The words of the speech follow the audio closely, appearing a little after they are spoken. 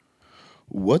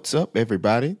What's up,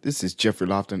 everybody? This is Jeffrey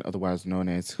Lofton, otherwise known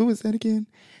as Who Is That Again?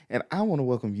 And I want to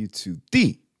welcome you to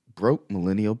the Broke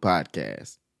Millennial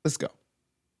Podcast. Let's go.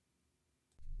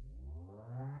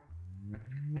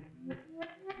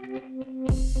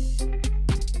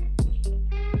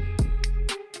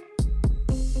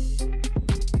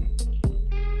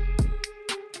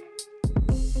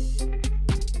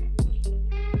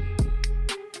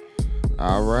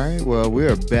 All right, well, we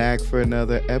are back for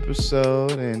another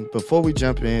episode. And before we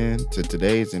jump into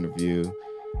today's interview,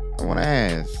 I want to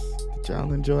ask, did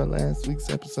y'all enjoy last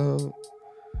week's episode?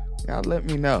 Y'all let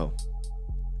me know.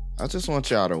 I just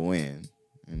want y'all to win,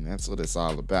 and that's what it's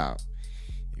all about.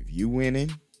 If you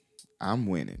winning, I'm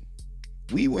winning.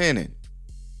 We winning.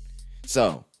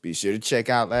 So be sure to check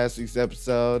out last week's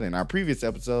episode and our previous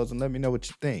episodes and let me know what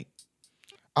you think.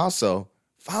 Also,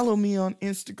 follow me on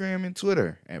Instagram and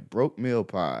Twitter at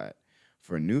BrokeMillPod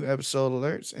for new episode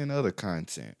alerts and other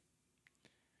content.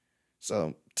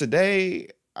 So today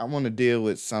I want to deal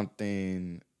with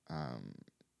something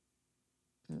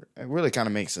it really kind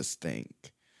of makes us think.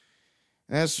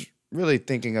 And that's really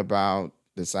thinking about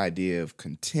this idea of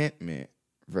contentment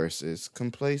versus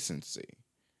complacency.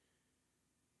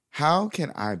 How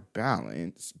can I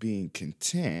balance being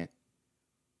content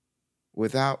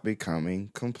without becoming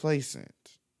complacent?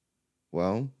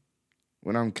 Well,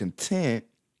 when I'm content,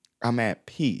 I'm at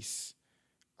peace.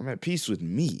 I'm at peace with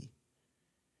me.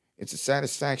 It's a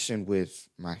satisfaction with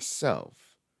myself.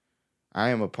 I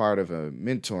am a part of a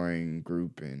mentoring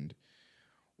group, and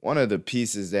one of the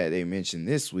pieces that they mentioned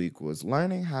this week was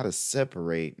learning how to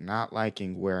separate not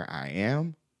liking where I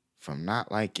am from not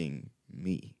liking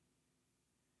me.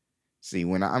 See,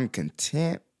 when I'm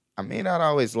content, I may not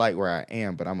always like where I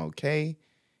am, but I'm okay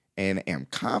and am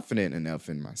confident enough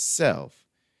in myself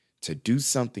to do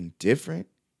something different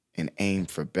and aim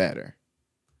for better.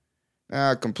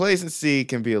 Now, complacency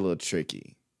can be a little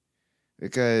tricky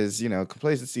because,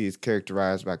 complacency is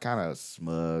characterized by kind of a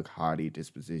smug, haughty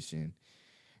disposition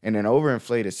and an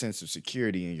overinflated sense of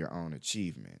security in your own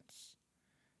achievements.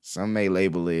 Some may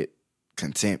label it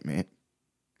contentment,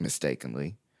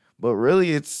 mistakenly, but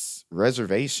really it's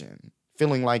reservation,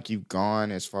 feeling like you've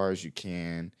gone as far as you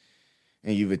can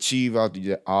and you've achieved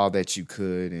all that you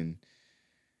could, and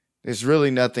there's really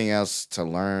nothing else to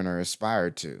learn or aspire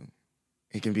to.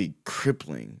 It can be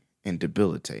crippling and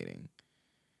debilitating.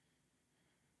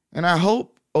 And I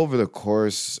hope over the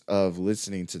course of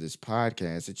listening to this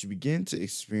podcast that you begin to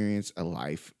experience a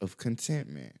life of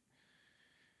contentment.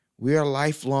 We are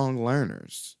lifelong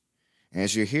learners. And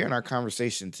as you're hearing our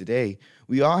conversation today,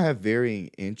 we all have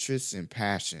varying interests and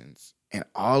passions, and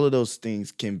all of those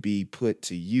things can be put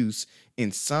to use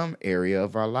in some area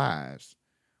of our lives,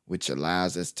 which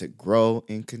allows us to grow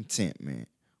in contentment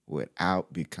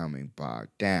without becoming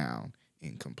bogged down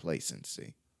in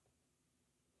complacency.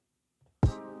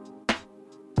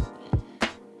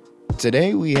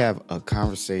 Today, we have a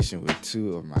conversation with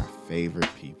two of my favorite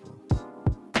people,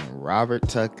 Robert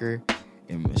Tucker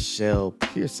and Michelle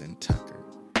Pearson Tucker.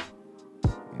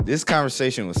 And this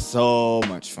conversation was so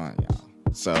much fun, y'all.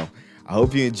 So I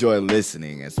hope you enjoy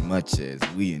listening as much as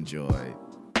we enjoy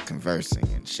conversing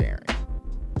and sharing.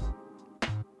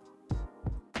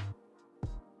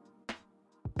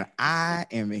 I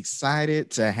am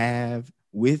excited to have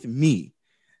with me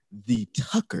the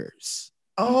Tuckers.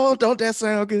 Oh, don't that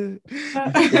sound good?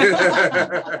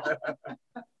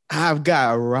 I've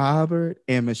got Robert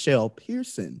and Michelle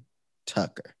Pearson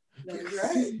Tucker. That's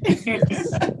right.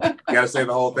 Yes. You gotta say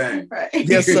the whole thing. Right.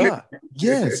 Yes, sir.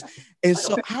 Yes. And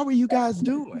so how are you guys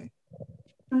doing?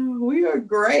 We are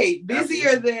great.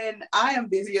 Busier than I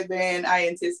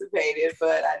anticipated,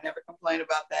 but I never complain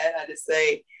about that. I just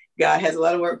say God has a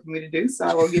lot of work for me to do, so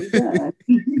I will get it done.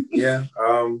 Yeah.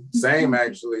 Same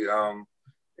actually.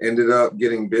 Ended up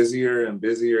getting busier and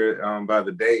busier by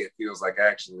the day, it feels like,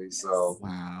 actually. So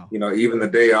Wow. Even the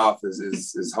day off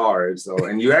is hard. So,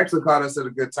 and you actually caught us at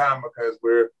a good time because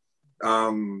we're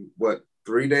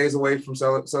 3 days away from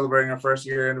celebrating our first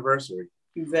year anniversary.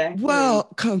 Exactly. Well,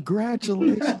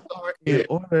 congratulations are in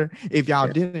order. If y'all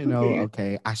didn't know,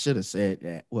 okay, I should have said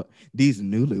that. Well, these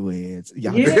newlyweds,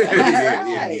 y'all,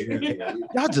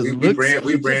 y'all just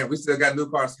we still got new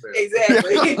car spares.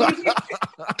 Exactly.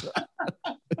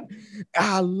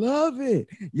 I love it,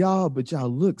 y'all. But y'all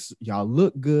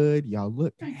look good. Y'all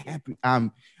look happy.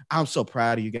 I'm so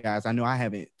proud of you guys. I know I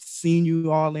haven't seen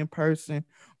you all in person,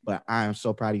 but I am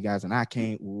so proud of you guys, and I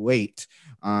can't wait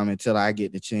until I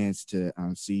get the chance to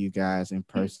see you guys in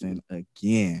person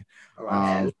again.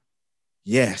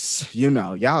 Yes,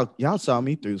 y'all saw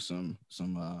me through some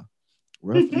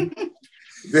rough.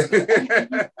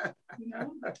 You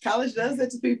know, college does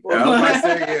that to people. I was about to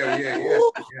say,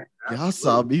 yeah. Y'all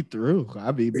saw me through.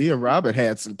 I mean, me and Robert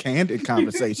had some candid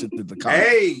conversations through the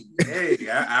college. Hey,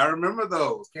 I remember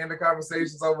those candid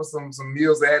conversations over some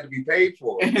meals that had to be paid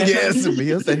for. Yes,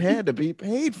 meals that had to be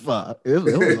paid for. It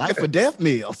was life or death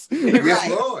meals. Yes,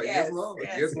 Lord. Yes,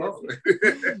 Lord.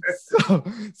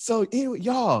 So anyway,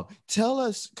 y'all tell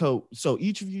us, so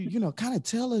each of you, kind of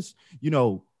tell us,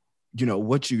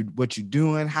 what you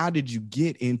doing. How did you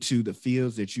get into the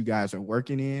fields that you guys are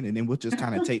working in, and then we'll just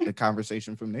kind of take the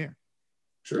conversation from there.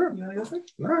 Sure. No,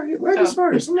 ladies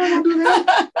first. I'm not gonna do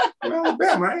that. I'm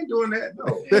Alabama. I ain't doing that.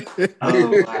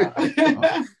 No.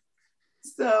 Wow.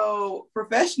 So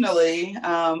professionally,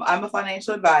 I'm a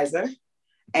financial advisor,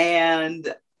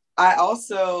 and I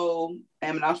also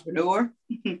am an entrepreneur.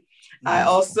 I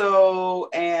also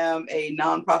am a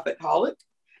nonprofit holic.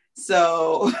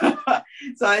 So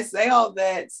I say all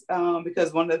that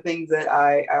because one of the things that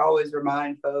I always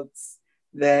remind folks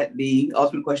that the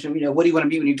ultimate question, what do you want to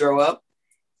be when you grow up?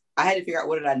 I had to figure out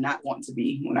what did I not want to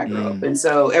be when I grew up. And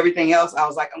so everything else, I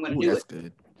was like, I'm going to do it.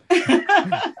 Good.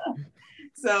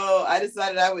 So I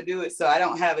decided I would do it. So I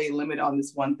don't have a limit on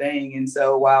this one thing. And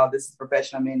so while this is the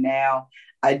profession I'm in now,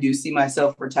 I do see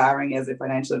myself retiring as a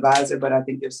financial advisor, but I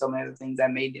think there's so many other things I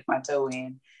may dip my toe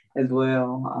in as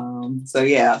well. So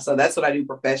that's what I do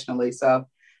professionally. So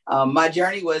my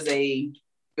journey was it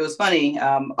was funny,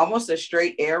 almost a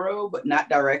straight arrow, but not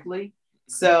directly.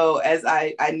 So as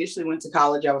I initially went to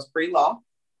college, I was pre-law.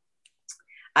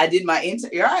 I did my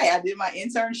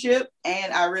internship,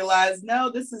 and I realized, no,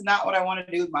 this is not what I want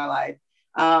to do with my life.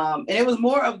 And it was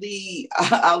more of the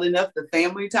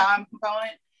family time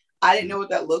component. I didn't know what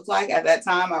that looked like at that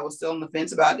time. I was still on the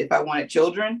fence about if I wanted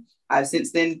children. I've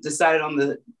since then decided on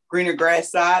the greener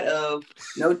grass side of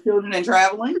no children and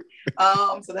traveling.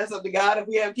 So that's up to God. If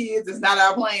we have kids, it's not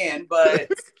our plan.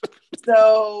 But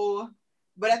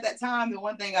at that time, the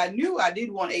one thing I knew, I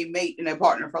did want a mate and a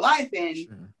partner for life. And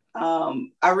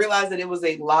I realized that it was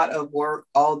a lot of work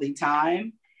all the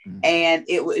time, and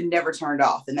it never turned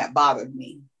off. And that bothered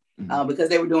me because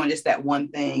they were doing just that one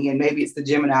thing. And maybe it's the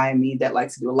Gemini in me that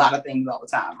likes to do a lot of things all the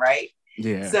time. Right.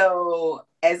 Yeah. So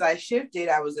as I shifted,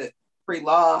 I was a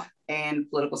pre-law and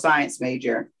political science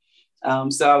major.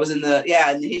 So I was in the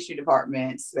history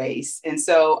department space. And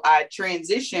so I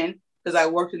transitioned because I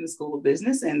worked in the School of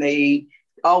Business, and they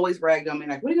always ragged on me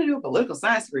like, what are you gonna do with a political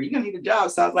science degree? You're gonna need a job.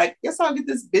 So I was like, guess I'll get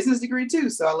this business degree too.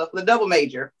 So I left with a double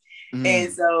major.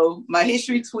 And so my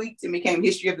history tweaked and became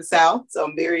history of the South. So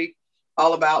I'm very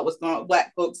all about what's going on with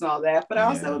Black folks and all that. But I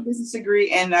also have a business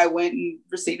degree, and I went and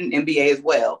received an MBA as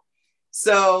well.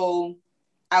 So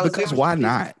I was because why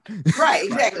not? Right,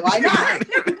 exactly. Why not?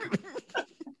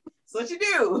 That's what you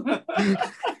do.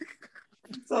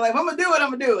 So like, if I'm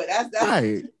gonna do it. That's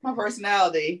right. My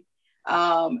personality.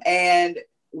 And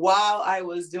while I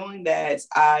was doing that,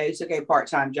 I took a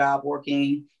part-time job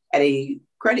working at a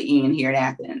credit union here in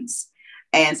Athens.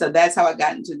 And so that's how I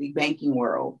got into the banking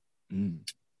world.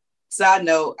 Side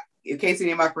note, in case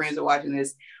any of my friends are watching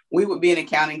this, we would be in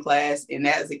accounting class, and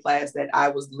that is a class that I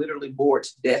was literally bored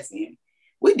to death in.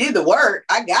 We did the work.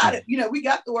 I got it. We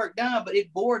got the work done, but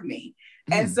it bored me.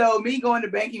 And so me going to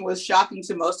banking was shocking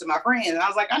to most of my friends. And I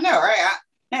was like, I know, right?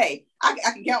 I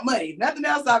can count money. If nothing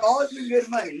else, I've always been good at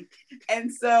money. And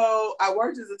so I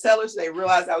worked as a teller. So they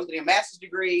realized I was getting a master's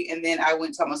degree. And then I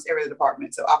went to almost every other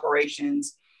department. So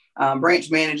operations,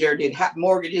 branch manager, did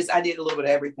mortgages. I did a little bit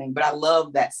of everything, but I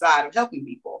love that side of helping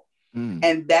people.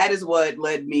 And that is what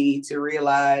led me to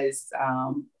realize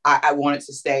I wanted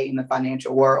to stay in the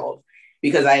financial world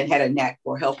because I had a knack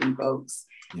for helping folks.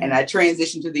 And I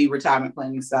transitioned to the retirement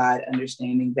planning side,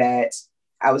 understanding that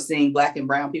I was seeing Black and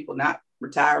brown people not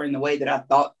retiring the way that I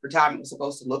thought retirement was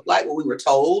supposed to look like. What we were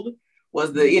told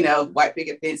was the, white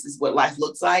picket fence is what life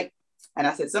looks like. And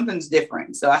I said, something's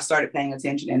different. So I started paying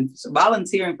attention and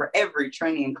volunteering for every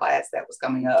training class that was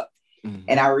coming up.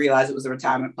 And I realized it was the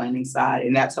retirement planning side.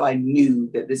 And that's how I knew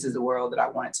that this is the world that I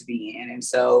wanted to be in. And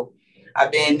so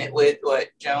I've been with Edward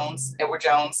Jones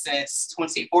since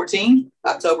 2014,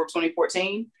 October of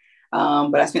 2014.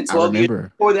 But I spent 12 years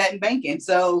before that in banking.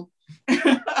 So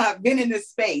I've been in this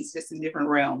space, just in different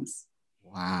realms.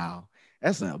 Wow.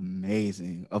 That's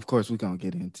amazing. Of course, we're going to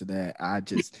get into that. I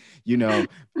just,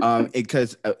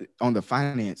 because on the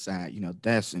finance side,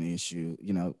 that's an issue.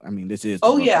 This is the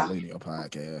Millennial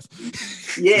podcast.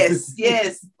 Yes.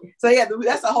 So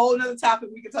that's a whole nother topic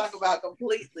we can talk about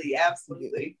completely.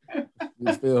 Absolutely.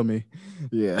 You feel me?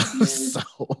 Yeah. So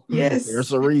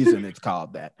there's a reason it's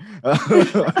called that.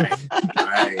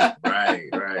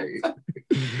 Right.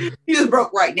 You just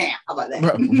broke right now. How about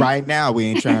that? Right now, we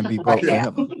ain't trying to be broke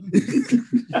forever.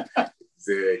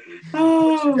 Exactly.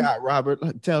 What you got, Robert?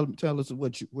 Tell us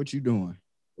what you doing.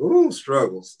 Ooh,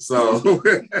 struggles. So,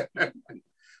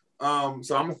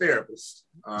 so I'm a therapist.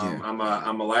 I'm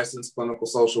a licensed clinical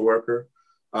social worker.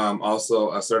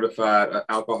 Also a certified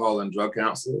alcohol and drug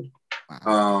counselor.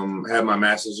 Wow. Have my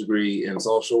master's degree in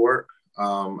social work.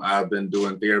 I've been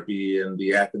doing therapy in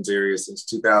the Athens area since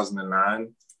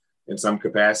 2009 in some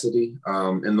capacity.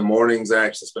 In the mornings, I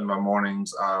actually spend my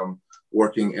mornings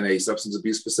working in a substance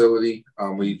abuse facility.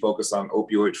 We focus on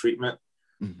opioid treatment.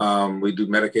 Mm-hmm. We do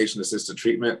medication-assisted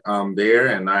treatment there,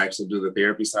 and I actually do the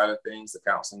therapy side of things, the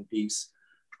counseling piece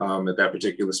at that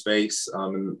particular space.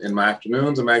 In my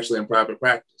afternoons, I'm actually in private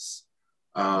practice.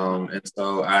 And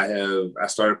so I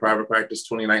started private practice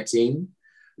 2019.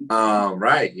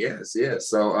 Right, yes.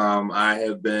 So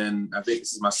I think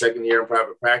this is my second year in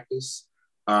private practice.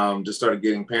 Just started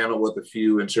getting paneled with a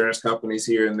few insurance companies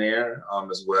here and there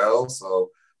as well.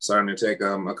 So starting to take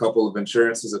a couple of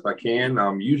insurances if I can.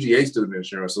 UGA student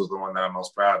insurance was the one that I'm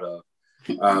most proud of.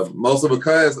 Mostly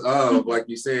because of, like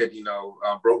you said,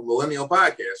 broke Millennial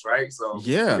podcast, right? So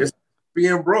it's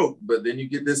being broke, but then you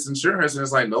get this insurance and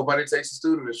it's like nobody takes the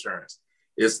student insurance.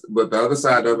 But the other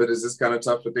side of it is it's kind of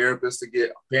tough for therapists to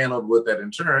get paneled with that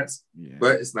insurance,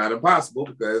 but it's not impossible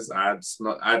because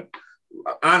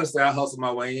honestly, I hustled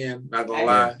my way in, not gonna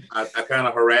lie. I kind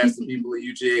of harassed the people at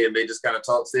UGA and they just kind of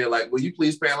said like, will you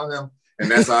please panel him?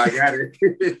 And that's how I got it.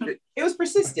 It was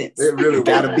persistence. It really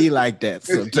gotta be like that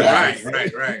sometimes.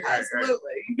 Right.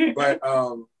 Absolutely. But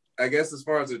I guess as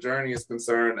far as the journey is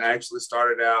concerned, I actually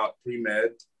started out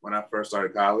pre-med when I first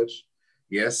started college.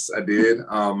 Yes, I did.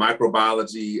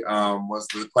 Microbiology was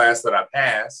the class that I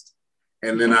passed.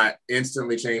 And then I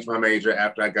instantly changed my major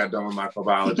after I got done with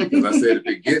microbiology because I said, if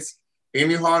it gets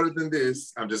any harder than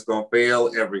this, I'm just going to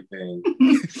fail everything.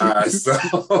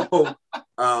 So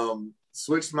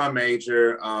switched my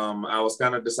major. I was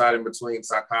kind of deciding between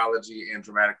psychology and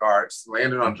dramatic arts,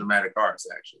 landed on dramatic arts,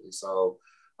 actually. So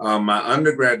my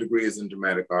undergrad degree is in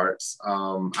dramatic arts.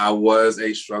 I was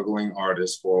a struggling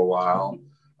artist for a while.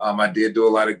 I did do a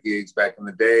lot of gigs back in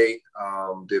the day,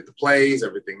 did the plays,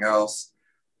 everything else.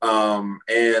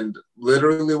 And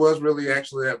literally was really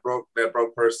actually that broke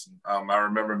person. I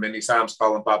remember many times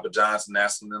calling Papa John's and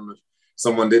asking them if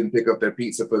someone didn't pick up their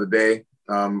pizza for the day,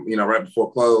 right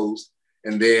before close.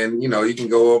 And then, you can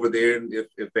go over there and if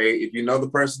the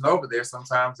person over there,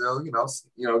 sometimes they'll,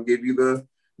 give you the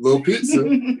little pizza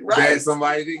that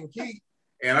somebody didn't keep.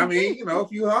 And I mean,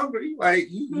 if you're hungry, like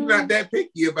you're not that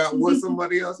picky about what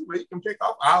somebody else, you can pick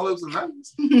off olives and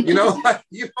onions, you don't have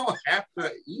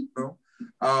to eat them.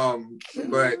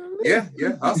 But yeah,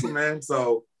 hustle, man.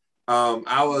 So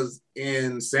I was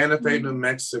in Santa Fe, New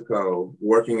Mexico,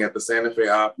 working at the Santa Fe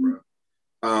Opera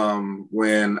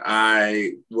when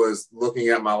I was looking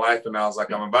at my life and I was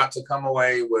like, I'm about to come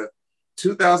away with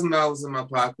 $2,000 in my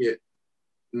pocket,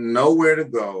 nowhere to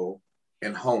go,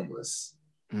 and homeless.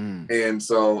 And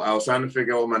so I was trying to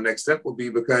figure out what my next step would be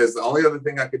because the only other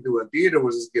thing I could do in theater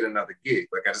was just get another gig.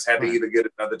 Like I just had to either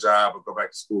get another job or go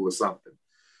back to school or something.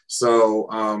 So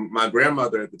my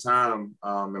grandmother at the time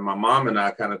and my mom and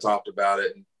I kind of talked about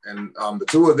it. And the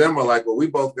two of them were like, well, we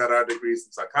both got our degrees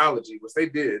in psychology, which they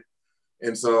did.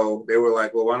 And so they were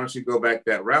like, well, why don't you go back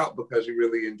that route because you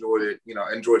really enjoyed it,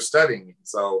 enjoyed studying.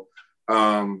 So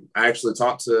I actually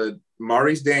talked to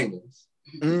Maurice Daniels.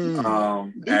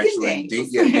 Deacon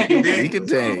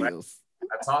Daniels.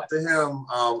 I talked to him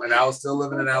and I was still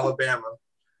living in Alabama.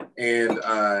 And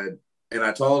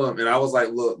I told him, and I was like,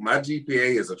 look, my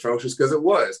GPA is atrocious because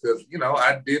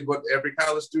I did what every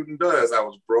college student does. I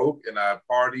was broke and I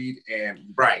partied and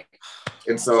bright.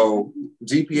 And so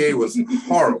GPA was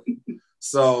horrible.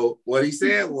 So what he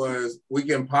said was, we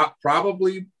can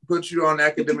probably put you on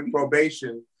academic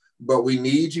probation, but we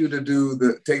need you to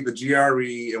take the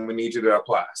GRE and we need you to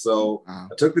apply. So I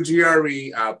took the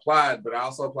GRE, I applied, but I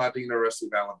also applied to the University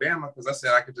of Alabama because I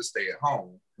said I could just stay at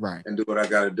home and do what I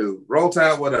got to do. Roll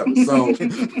Tide, whatever. So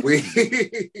we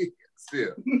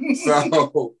do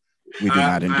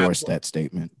not endorse that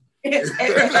statement.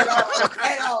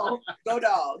 At all. Go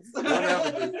Dogs.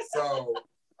 Whatever.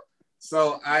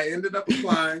 So I ended up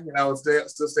applying and I was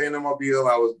still staying in Mobile.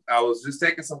 I was just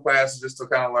taking some classes just to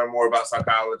kind of learn more about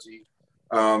psychology,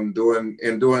 doing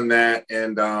that.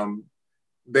 And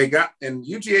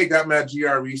UGA got my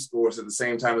GRE scores at the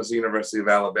same time as the University of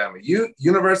Alabama.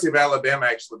 University of Alabama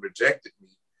actually rejected me.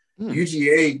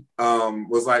 UGA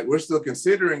was like, we're still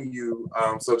considering you.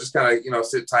 So just kind of,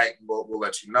 sit tight and we'll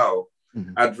let you know.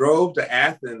 Mm-hmm. I drove to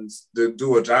Athens to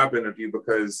do a job interview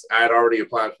because I had already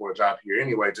applied for a job here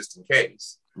anyway, just in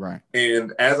case. Right.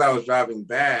 And as I was driving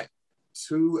back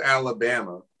to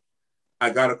Alabama, I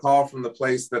got a call from the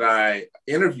place that I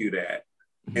interviewed at,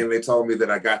 and they told me that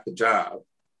I got the job.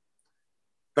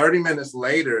 30 minutes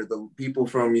later, the people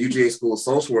from UGA School of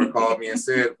Social Work called me and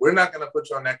said, we're not going to put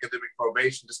you on academic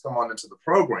probation, just come on into the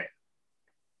program.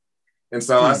 And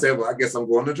so I said, well, I guess I'm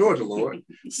going to Georgia, Lord.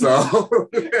 So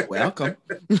welcome.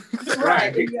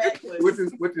 Right, exactly.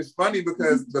 Which is funny,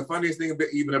 because the funniest thing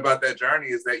even about that journey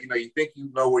is that, you think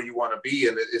you know where you want to be,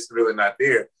 and it's really not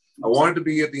there. I wanted to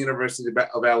be at the University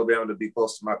of Alabama to be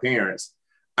close to my parents.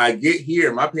 I get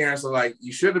here, my parents are like,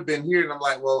 you should have been here. And I'm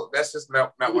like, well, that's just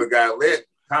not where God led.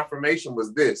 Confirmation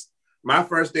was this. My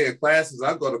first day of classes,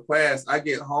 I go to class, I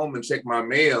get home and check my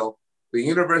mail. The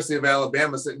University of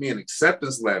Alabama sent me an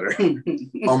acceptance letter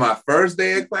on my first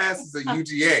day of classes at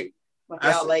UGA.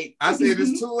 I said,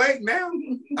 it's too late now.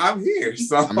 I'm here.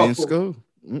 So I'm in school.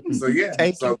 So yeah,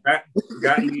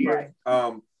 got here.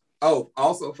 Right.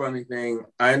 Also funny thing,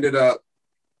 I ended up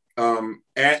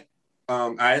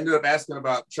asking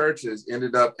about churches,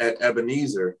 ended up at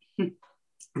Ebenezer. That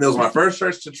was my first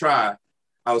church to try.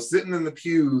 I was sitting in the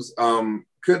pews,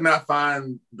 could not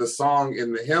find the song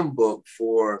in the hymn book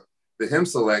for the hymn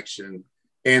selection.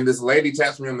 And this lady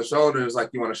taps me on the shoulder and was like,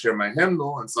 you want to share my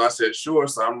hymnal? And so I said, sure.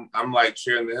 So I'm like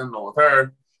sharing the hymnal with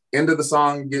her. End of the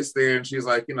song gets there and she's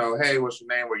like, hey, what's your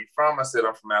name? Where you from? I said,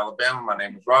 I'm from Alabama. My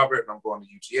name is Robert and I'm going to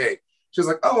UGA. She's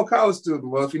like, oh, a college student.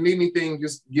 Well, if you need anything,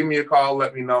 just give me a call.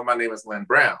 Let me know. My name is Lynn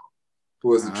Brown,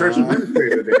 who is the church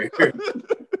administrator there,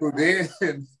 who then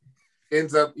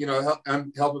ends up,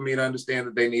 helping me to understand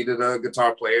that they needed a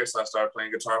guitar player. So I started playing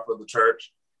guitar for the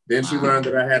church. Then she learned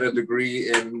that I had a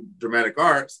degree in dramatic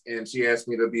arts, and she asked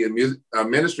me to be a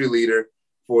ministry leader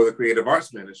for the creative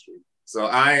arts ministry. So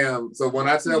when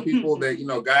I tell people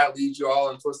that, God leads you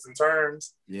all in twists and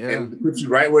turns and puts you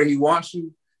right where he wants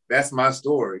you, that's my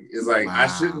story. It's like, I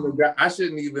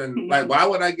shouldn't even, like, why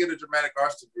would I get a dramatic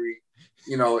arts degree,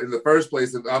 in the first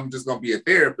place if I'm just going to be a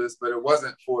therapist? But it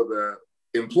wasn't for the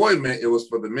employment, it was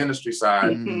for the ministry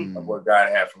side of what God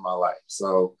had for my life.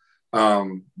 So,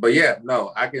 but yeah,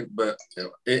 no, I can, but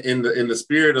in the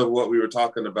spirit of what we were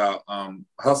talking about,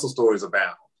 hustle stories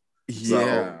abound. Yeah.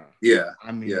 So, yeah.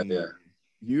 I mean,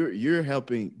 you're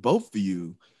helping both of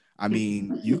you. I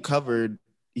mean, you covered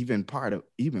even part of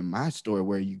my story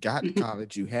where you got to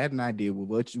college, you had an idea with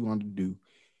what you wanted to do.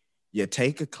 You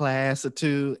take a class or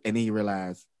two and then you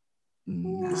realize,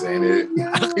 this ain't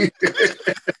it.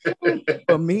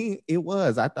 For me, it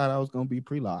was. I thought I was going to be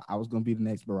pre-law. I was going to be the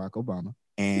next Barack Obama.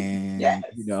 And, yeah.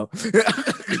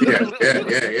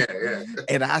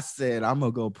 And I said, I'm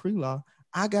going to go pre-law.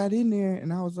 I got in there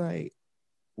and I was like,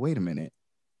 wait a minute.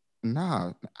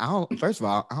 Nah, first of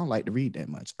all, I don't like to read that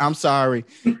much. I'm sorry.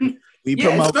 We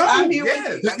promote. I'm here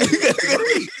with you.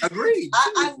 Agreed.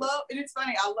 I love, and it's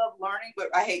funny, I love learning,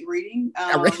 but I hate reading.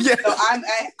 So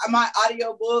my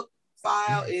audiobook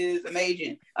file is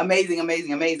amazing.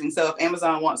 So if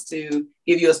Amazon wants to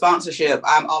give you a sponsorship,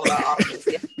 I'm all about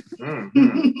audiobooks.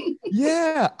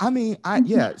 Yeah. I mean,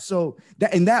 so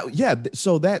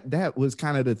that was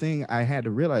kind of the thing I had to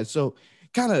realize. So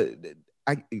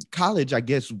college, I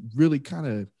guess, really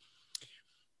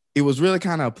it was really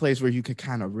kind of a place where you could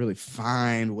kind of really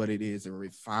find what it is and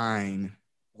refine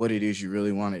what it is you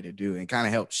really wanted to do and kind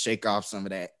of help shake off some of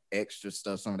that extra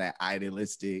stuff, some of that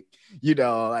idealistic,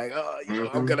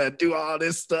 I'm gonna do all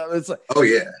this stuff. It's like, oh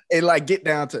yeah, and like get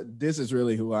down to this is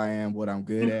really who I am, what I'm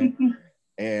good at.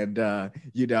 And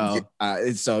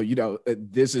and so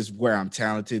this is where I'm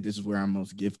talented, this is where I'm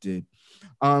most gifted.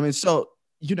 And so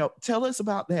tell us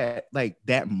about that, like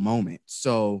that moment.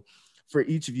 So for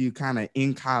each of you kind of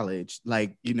in college,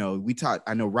 like, we talked,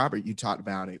 I know Robert, you talked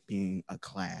about it being a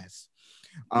class.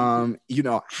 How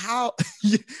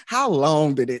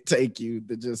long did it take you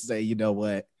to just say, you know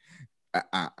what?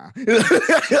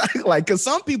 Like, cause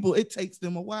some people, it takes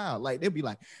them a while. Like they'll be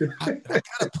like, I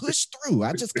gotta push through.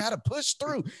 I just gotta push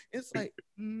through. It's like,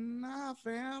 nah,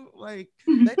 fam. Like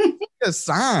that's a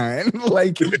sign.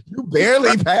 Like you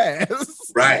barely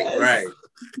passed. Right.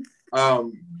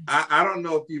 I don't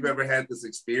know if you've ever had this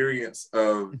experience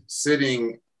of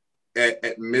sitting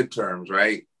at midterms,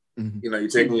 right? Mm-hmm. You're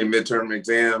taking your midterm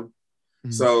exam.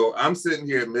 Mm-hmm. So I'm sitting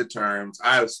here at midterms.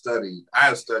 I have studied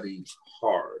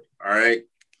hard. All right.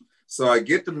 So I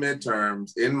get to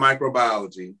midterms in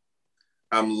microbiology.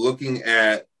 I'm looking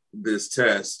at this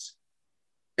test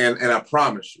and I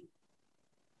promise you,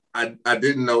 I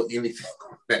didn't know anything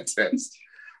on that test.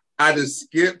 I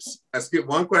skipped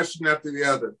one question after the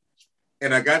other.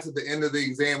 And I got to the end of the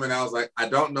exam and I was like, I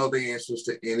don't know the answers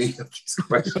to any of these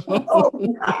questions. Oh,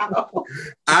 wow.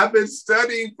 I've been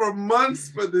studying for months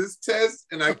for this test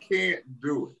and I can't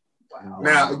do it. Wow.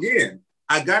 Now, again,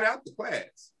 I got out the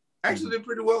class. I actually did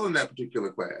pretty well in that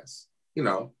particular class, in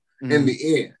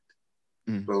the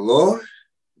end. But Lord,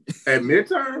 at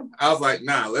midterm, I was like,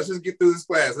 nah, let's just get through this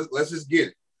class. Let's just get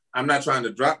it. I'm not trying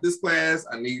to drop this class.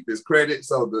 I need this credit.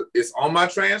 So it's on my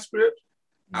transcript.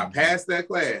 I passed that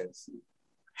class.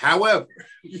 However,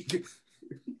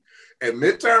 at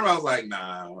midterm, I was like,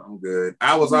 nah, I'm good.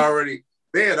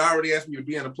 They had already asked me to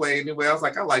be in a play anyway. I was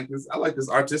like, I like this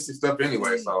artistic stuff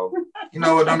anyway. So, you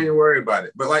know what, don't even worry about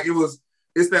it. But like,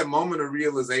 it's that moment of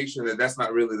realization that that's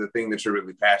not really the thing that you're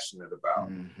really passionate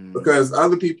about. Because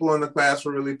other people in the class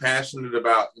were really passionate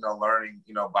about, learning,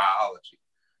 biology.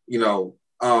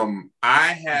 I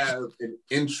have an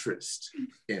interest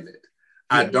in it.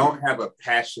 I don't have a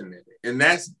passion in it. And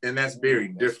that's very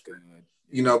different,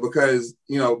 because,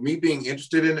 me being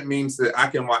interested in it means that I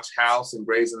can watch House and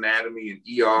Grey's Anatomy and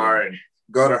ER and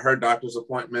go to her doctor's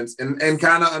appointments and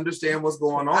kind of understand what's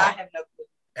going on. I have no clue.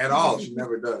 At all. She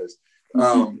never does.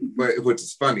 But which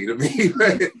is funny to me.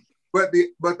 But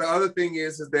the other thing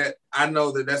is that I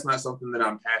know that that's not something that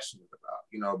I'm passionate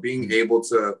about. Being able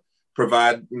to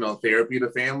provide, therapy to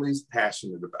families,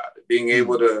 passionate about it. Being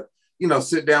able to,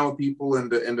 sit down with people and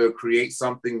to create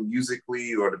something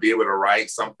musically or to be able to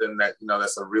write something that,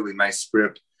 that's a really nice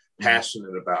script,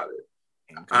 passionate about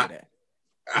it.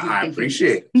 I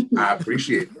appreciate it. I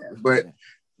appreciate that. But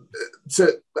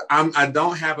I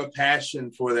don't have a passion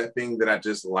for that thing that I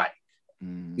just like.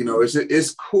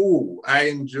 It's cool. I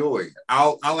enjoy it.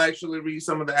 I'll actually read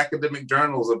some of the academic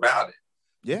journals about it.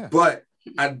 Yeah. But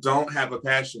I don't have a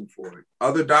passion for it.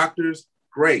 Other doctors,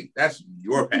 great. That's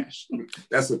your passion.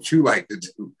 That's what you like to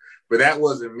do. But that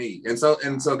wasn't me. And so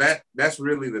that's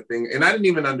really the thing. And I didn't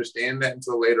even understand that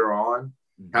until later on,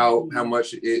 how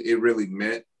much it really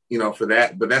meant, for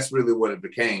that. But that's really what it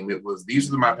became. It was,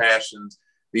 these are my passions.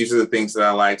 These are the things that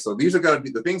I like. So these are going to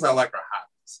be the things I like are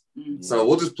hobbies. So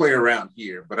we'll just play around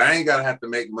here, but I ain't got to have to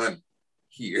make money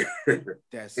here in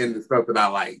the stuff that I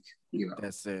like,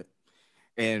 That's it.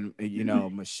 And,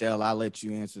 Michelle, I'll let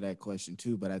you answer that question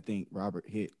too, but I think Robert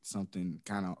hit something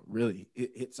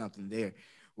hit something there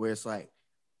where it's like,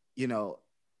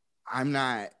 I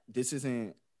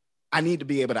need to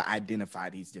be able to identify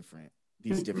these different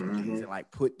things and like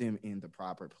put them in the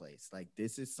proper place. Like,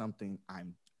 this is something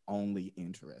I'm only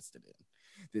interested in.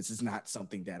 This is not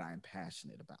something that I'm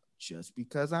passionate about. Just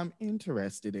because I'm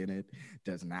interested in it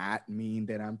does not mean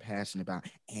that I'm passionate about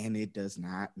it, and it does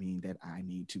not mean that I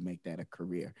need to make that a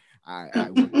career. I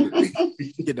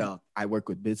work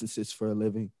with businesses for a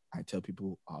living. I tell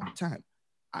people all the time,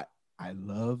 I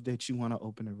love that you want to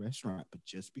open a restaurant, but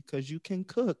just because you can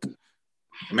cook,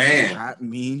 does not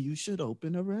mean you should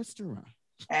open a restaurant.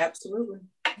 Absolutely.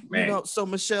 So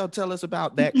Michelle, tell us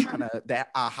about that that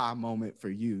aha moment for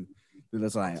you.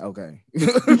 It's like, okay.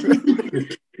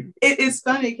 It's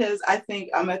funny because I think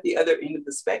I'm at the other end of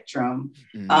the spectrum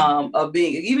of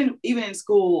being, even in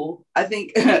school, I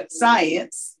think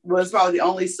science was probably the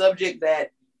only subject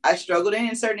that I struggled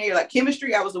in certain areas. Like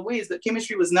chemistry, I was a whiz, but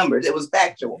chemistry was numbers. It was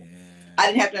factual. Yeah. I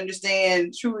didn't have to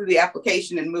understand truly the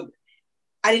application and movement.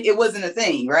 It wasn't a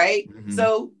thing, right?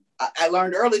 So I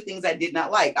learned early things I did not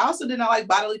like. I also did not like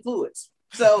bodily fluids.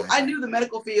 So I knew the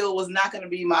medical field was not going to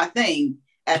be my thing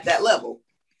at that level.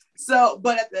 So,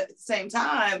 but at the same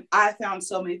time, I found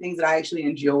so many things that I actually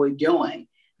enjoy doing.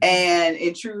 And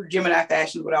in true Gemini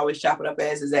fashion, what I always chop it up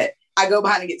as is that I go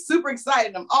behind and get super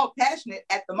excited. I'm all passionate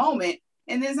at the moment.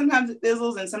 And then sometimes it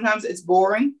fizzles and sometimes it's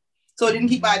boring. So it didn't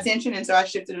keep my attention. And so I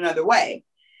shifted another way.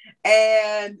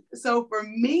 And so for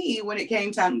me, when it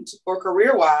came time for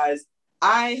career-wise,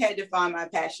 I had to find my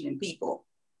passion in people.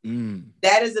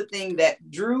 That is the thing that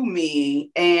drew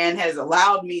me and has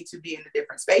allowed me to be in the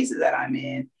different spaces that I'm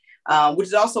in, which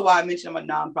is also why I mentioned I'm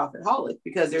a nonprofit holic,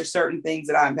 because there's certain things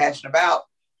that I'm passionate about.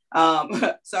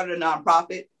 Started a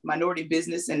nonprofit, minority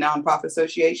business and nonprofit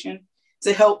association,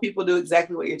 to help people do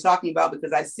exactly what you're talking about,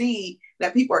 because I see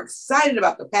that people are excited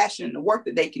about the passion and the work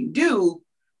that they can do,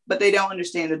 but they don't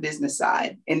understand the business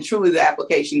side and truly the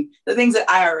application, the things that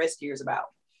IRS cares about.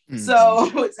 So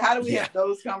it's how do we have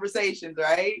those conversations,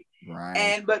 right?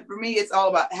 But for me, it's all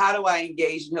about how do I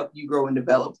engage and help you grow and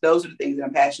develop. Those are the things that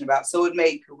I'm passionate about. So it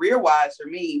made career-wise for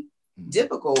me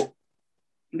difficult,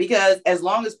 because as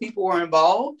long as people were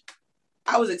involved,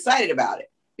 I was excited about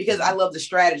it, because I love the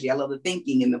strategy. I love the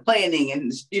thinking and the planning and,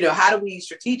 how do we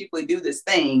strategically do this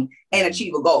thing and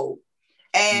achieve a goal?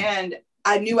 And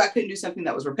I knew I couldn't do something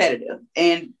that was repetitive,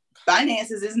 and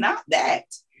finances is not that.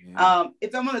 Yeah.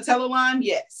 If I'm on the teller line,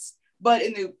 yes. But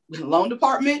in the loan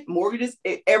department, mortgages,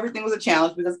 everything was a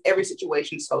challenge because every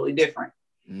situation is totally different.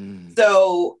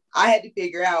 So I had to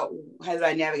figure out, how do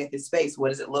I navigate this space? What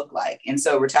does it look like? And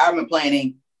so retirement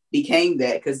planning became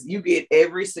that, because you get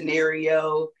every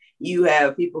scenario. You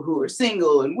have people who are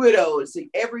single and widowed. So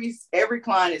every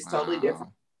client is totally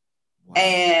different. Wow.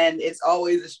 And it's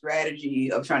always a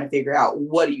strategy of trying to figure out,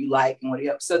 what do you like and what do you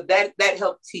have. So that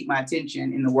helped keep my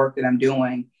attention in the work that I'm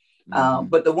doing.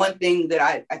 But the one thing that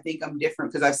I think I'm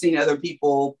different, because I've seen other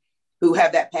people who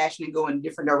have that passion and go in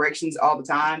different directions all the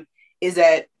time, is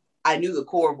that I knew the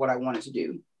core of what I wanted to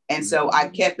do. And so I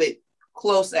kept it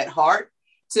close at heart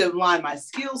to align my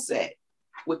skill set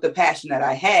with the passion that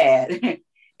I had.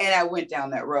 And I went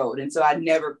down that road. And so I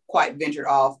never quite ventured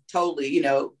off totally,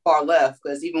 far left.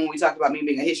 Because even when we talked about me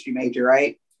being a history major,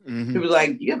 right? People were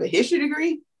like, you have a history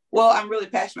degree? Well, I'm really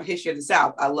passionate about history of the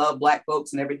South. I love Black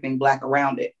folks and everything Black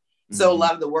around it. So a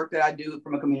lot of the work that I do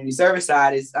from a community service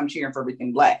side is I'm cheering for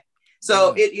everything Black.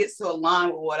 So it gets to align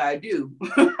with what I do,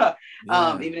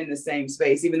 even in the same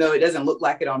space, even though it doesn't look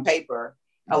like it on paper.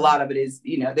 A lot of it is,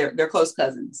 they're close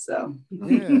cousins. So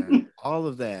all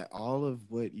of that, all of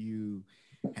what you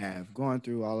have gone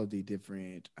through, all of the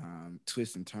different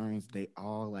twists and turns, they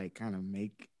all like kind of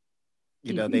make,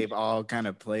 they've all kind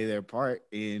of play their part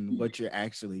in what you're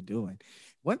actually doing.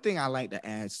 One thing I like to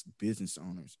ask business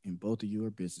owners, and both of you are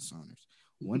business owners,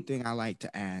 one thing I like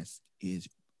to ask is,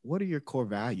 what are your core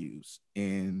values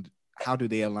and how do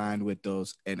they align with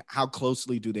those, and how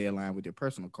closely do they align with your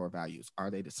personal core values? Are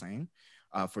they the same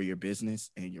for your business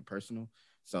and your personal?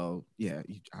 So yeah,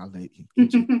 I'll let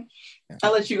you.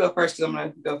 I'll let you go first, because I'm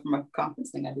going to go from a conference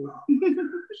thing I do.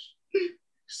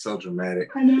 So dramatic.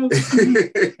 I know.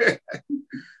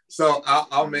 So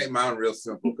I'll make mine real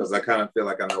simple, because I kind of feel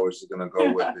like I know where she's going to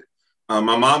go with it.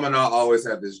 My mom and I always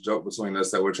have this joke between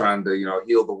us that we're trying to,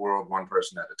 heal the world one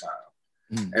person at a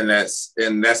time. And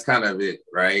that's kind of it,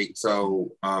 right?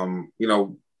 So,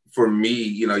 for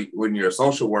me, when you're a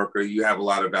social worker, you have a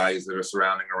lot of values that are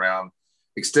surrounding around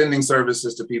extending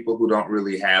services to people who don't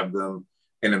really have them,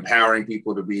 and empowering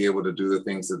people to be able to do the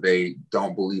things that they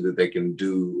don't believe that they can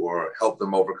do, or help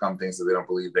them overcome things that they don't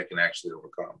believe they can actually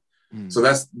overcome. So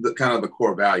that's the kind of the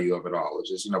core value of it all, is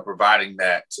just, providing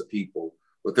that to people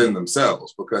within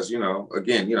themselves, because,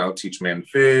 again, teach men to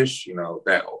fish,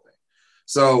 that whole thing.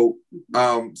 So,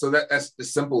 that's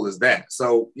as simple as that.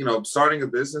 So, starting a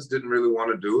business, didn't really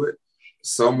want to do it.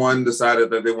 Someone decided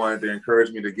that they wanted to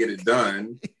encourage me to get it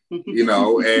done,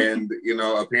 and,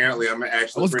 apparently I'm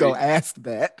actually gonna ask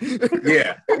that.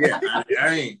 Yeah.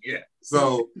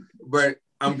 So, but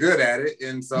I'm good at it.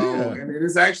 And so, and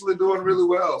it's actually doing really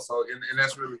well. So, and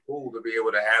that's really cool to be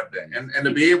able to have that, and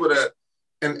to be able to,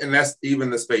 and that's even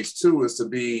the space too, is to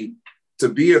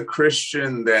be a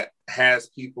Christian that has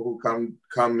people who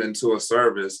come into a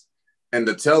service, and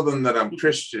to tell them that I'm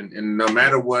Christian, and no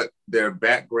matter what their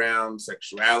background,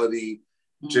 sexuality,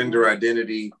 gender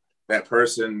identity, that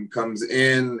person comes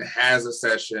in, has a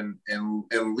session,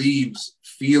 and leaves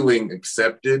feeling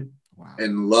accepted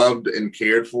and loved and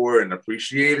cared for and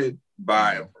appreciated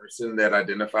by a person that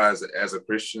identifies as a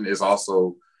Christian, is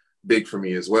also big for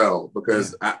me as well,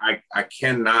 because I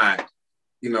cannot,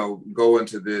 go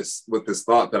into this with this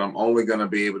thought that I'm only going to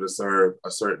be able to serve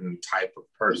a certain type of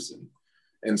person.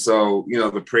 And so,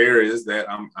 the prayer is that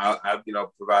I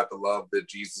provide the love that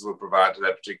Jesus would provide to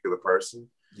that particular person.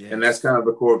 Yes. And that's kind of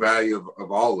the core value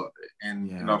of all of it.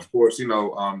 And, of course,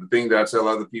 the thing that I tell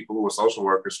other people who are social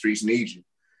workers, streets need you.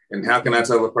 And how can I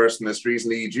tell a person that streets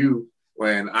need you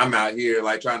when I'm out here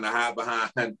like trying to hide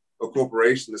behind a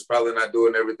corporation that's probably not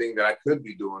doing everything that I could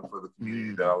be doing for the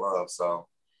community that I love. So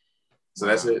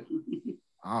that's it.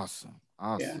 Awesome.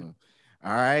 Yeah.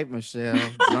 All right, Michelle,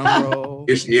 drum roll.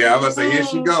 I was gonna say, here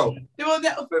she go.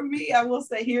 Well, for me, I will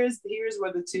say, here's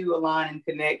where the two align and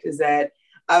connect, is that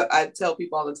I tell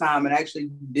people all the time, and I actually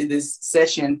did this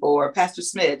session for Pastor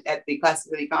Smith at the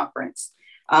Classic City Conference.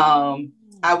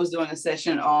 I was doing a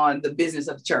session on the business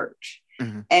of the church.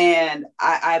 And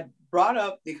I brought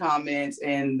up the comments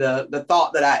and the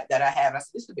thought that I have. I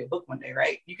said, this could be a book one day,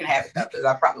 right? You can have it, because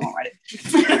I probably won't write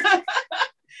it.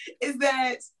 Is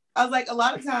that I was like, a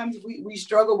lot of times we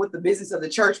struggle with the business of the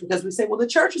church, because we say, well, the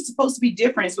church is supposed to be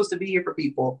different. It's supposed to be here for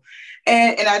people.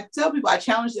 And I tell people, I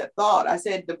challenge that thought. I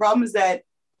said, the problem is that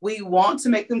we want to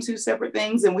make them two separate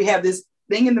things. And we have this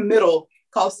thing in the middle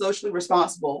called socially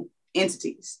responsible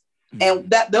entities. And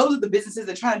those are the businesses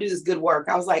that are trying to do this good work.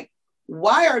 I was like,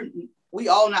 why are we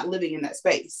all not living in that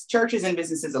space? Churches and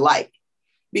businesses alike.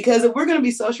 Because if we're going to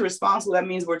be socially responsible, that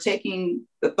means we're taking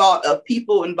the thought of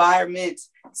people, environment,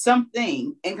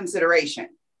 something in consideration.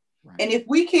 Right. And if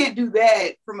we can't do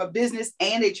that from a business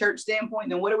and a church standpoint,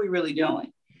 then what are we really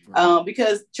doing? Right.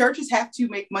 Because churches have to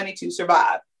make money to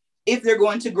survive if they're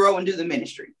going to grow and do the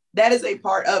ministry. That is a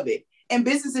part of it. And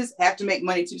businesses have to make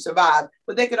money to survive,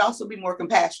 but they could also be more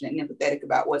compassionate and empathetic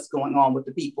about what's going on with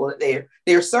the people that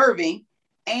they're serving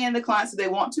and the clients that they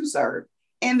want to serve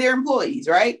and their employees,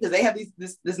 right? Because they have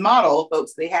this model of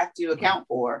folks they have to account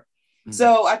for. Mm-hmm.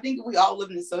 So I think if we all live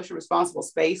in this social responsible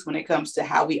space when it comes to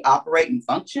how we operate and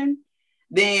function,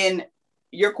 then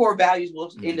your core values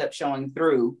will end up showing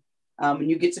through. And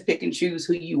you get to pick and choose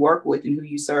who you work with and who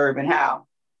you serve and how.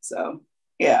 So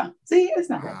yeah, see, it's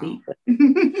not that deep.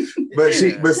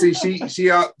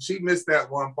 She missed that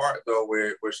one part though,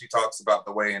 where she talks about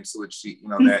the way in which she,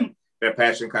 that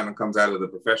passion kind of comes out of the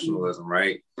professionalism,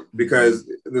 right? Because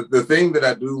the thing that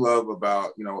I do love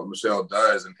about, what Michelle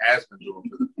does and has been doing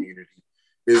for the community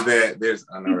is that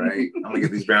I know, right? I'm gonna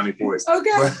get these brownie points.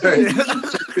 Okay.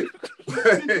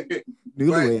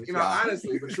 But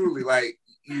honestly, but truly, like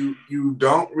you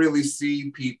don't really see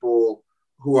people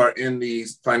who are in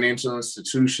these financial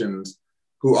institutions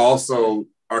who also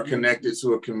are connected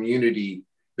to a community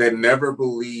that never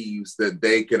believes that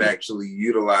they could actually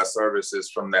utilize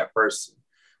services from that person.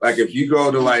 Like if you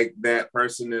go to like that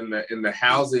person in the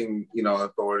housing,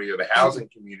 authority or the housing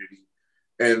community,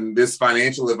 and this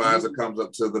financial advisor comes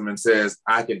up to them and says,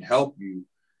 "I can help you,"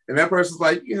 and that person's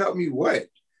like, "You help me what?"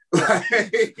 Like,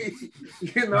 I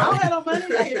don't have no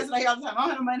money. I hear this like all the time. I don't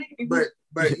have no money. But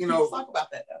let's talk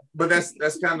about that though. But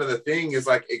that's kind of the thing, is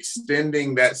like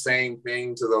extending that same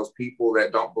thing to those people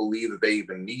that don't believe that they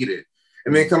even need it.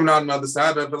 And then coming out on the other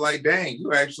side of it, like, dang,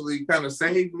 you actually kind of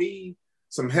saved me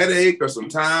some headache or some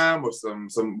time or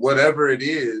some whatever it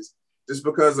is, just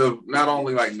because of not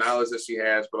only like knowledge that she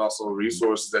has, but also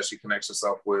resources that she connects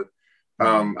herself with.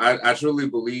 I truly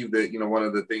believe that, one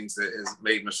of the things that has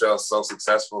made Michelle so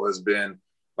successful has been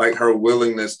like her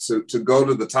willingness to go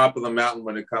to the top of the mountain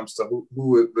when it comes to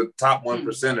who are the top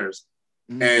 1%ers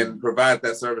and provide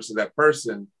that service to that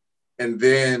person. And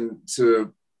then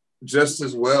to just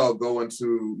as well go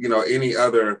into, any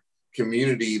other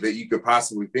community that you could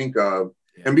possibly think of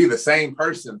and be the same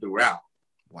person throughout.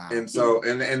 Wow. And so,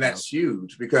 and that's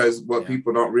huge, because what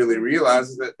people don't really realize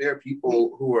is that there are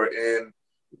people who are in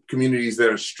communities that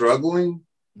are struggling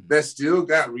that still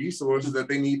got resources that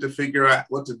they need to figure out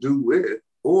what to do with,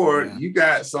 or you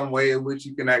got some way in which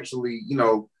you can actually,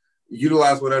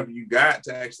 utilize whatever you got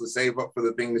to actually save up for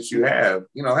the thing that you have.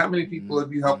 How many people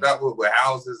have you helped out with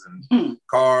houses and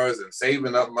cars and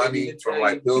saving up money from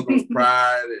like Pilgrim's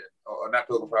Pride or not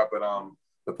Pilgrim's Pride, but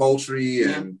the poultry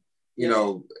and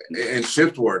and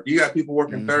shift work. You got people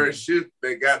working third shift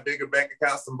that got bigger bank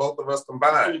accounts than both of us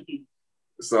combined.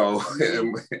 So,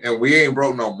 and we ain't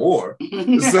broke no more.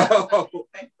 So,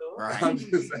 I'm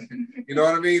just saying, you know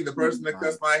what I mean? The person that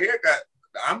cuts my hair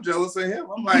I'm jealous of him.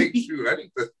 I'm like, shoot, I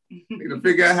need to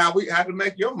figure out how to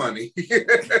make your money.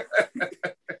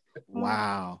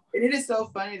 Wow. And it is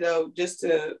so funny though, just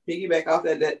to piggyback off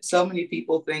that so many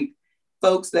people think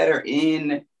folks that are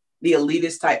in the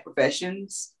elitist type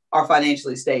professions are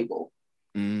financially stable.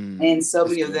 And so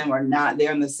many of them are not.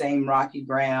 They're on the same rocky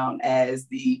ground as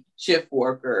the shift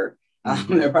worker.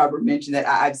 That Robert mentioned that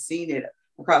I've seen it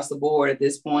across the board at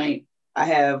this point. I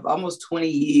have almost 20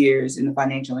 years in the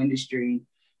financial industry.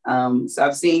 So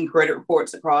I've seen credit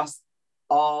reports across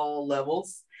all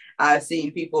levels. I've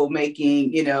seen people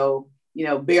making,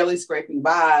 barely scraping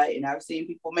by. And I've seen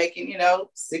people making,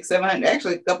 600, 700,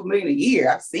 actually a couple million a year.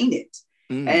 I've seen it.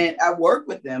 And I work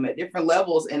with them at different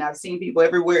levels, and I've seen people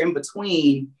everywhere in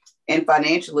between. And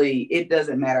financially, it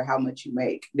doesn't matter how much you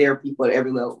make. There are people at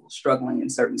every level struggling in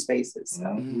certain spaces.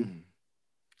 So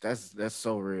that's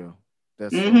so real.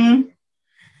 That's so real.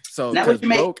 So because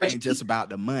broke ain't just about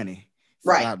the money,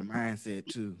 it's about the mindset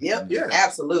too. Yep. Yeah.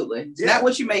 Absolutely. It's not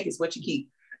what you make, it's what you keep.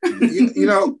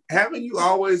 Haven't you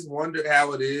always wondered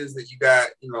how it is that you got,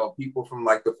 people from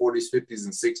like the 40s, 50s,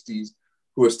 and 60s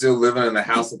who are still living in the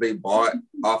house that they bought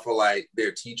off of like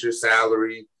their teacher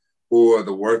salary or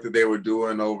the work that they were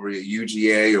doing over at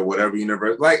UGA or whatever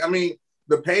university. Like, I mean,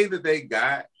 the pay that they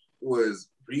got was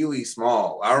really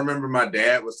small. I remember my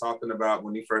dad was talking about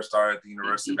when he first started at the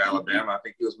University of Alabama, I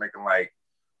think he was making like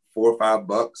 $4 or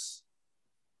 $5.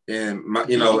 And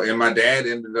my dad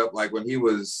ended up like when he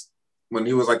was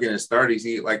like in his 30s,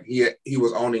 he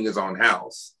was owning his own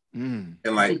house. And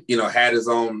like, had his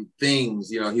own things,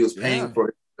 he was paying for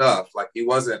his stuff. Like he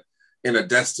wasn't in a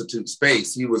destitute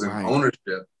space. He was in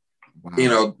ownership,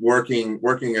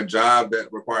 working a job that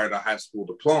required a high school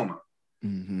diploma.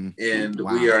 And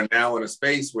we are now in a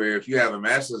space where if you have a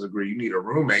master's degree, you need a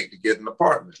roommate to get an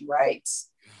apartment. Right.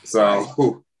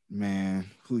 So, man,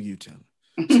 Who you telling?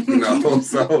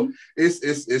 So it's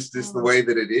just the way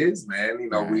that it is, man.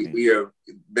 Right. we are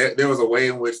there was a way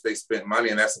in which they spent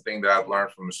money, and that's the thing that I've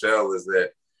learned from Michelle is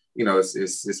that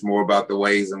it's more about the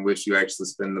ways in which you actually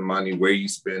spend the money, where you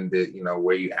spend it,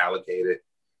 where you allocate it,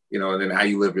 and then how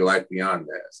you live your life beyond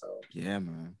that. So yeah,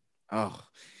 man. Oh,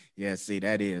 yeah. See,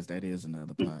 that is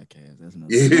another podcast.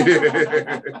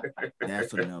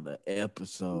 That's another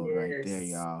episode right there,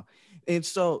 y'all. And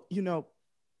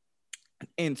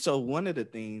so one of the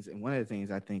things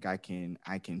I think I can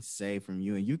say from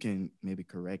you, and you can maybe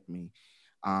correct me,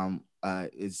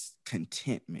 is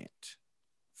contentment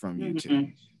from you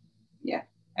two. Yeah.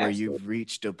 Where you've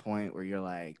reached a point where you're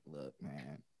like, look,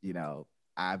 man,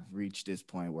 I've reached this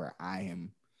point where I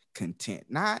am content,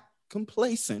 not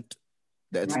complacent.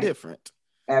 That's different.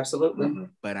 Absolutely.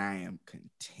 But I am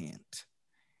content.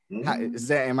 How, is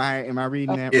that, am I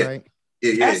reading that right?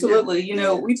 Yeah, absolutely.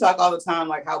 We talk all the time,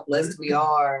 like how blessed we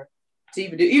are to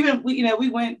even we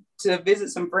went to visit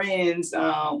some friends.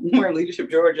 We were in Leadership,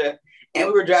 Georgia, and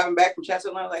we were driving back from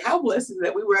Chattanooga. Like, how blessed is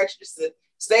that we were actually just to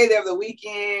stay there for the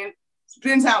weekend,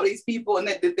 spend time with these people, and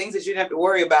the things that you didn't have to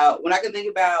worry about. When I can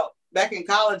think about back in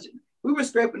college, we were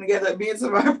scraping together, me and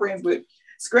some of our friends would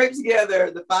scrape together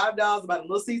the $5 about a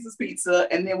Little Caesars pizza,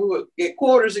 and then we would get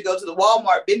quarters to go to the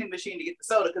Walmart vending machine to get the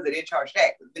soda because they didn't charge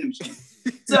tax for the vending machine.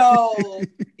 So,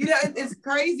 it's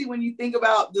crazy when you think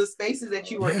about the spaces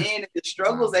that you were in and the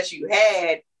struggles that you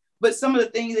had, but some of the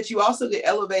things that you also get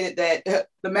elevated, that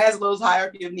the Maslow's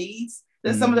hierarchy of needs,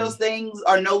 that some of those things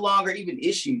are no longer even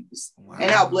issues. Wow.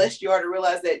 And how blessed you are to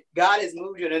realize that God has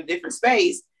moved you in a different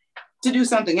space to do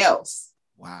something else.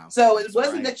 Wow. So it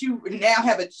wasn't that you now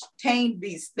have attained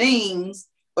these things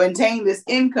or attained this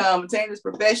income, attained this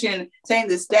profession, attained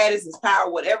this status, this power,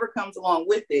 whatever comes along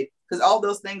with it, because all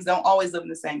those things don't always live in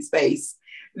the same space,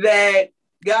 that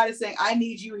God is saying, I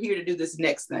need you here to do this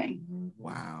next thing.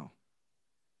 Wow.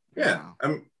 Yeah.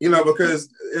 Because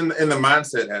in the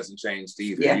mindset hasn't changed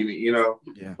either. Yeah.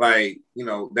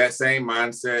 That same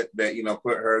mindset that,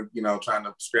 put her, trying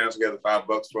to scrounge together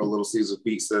 $5 for a Little Caesar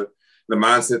pizza. The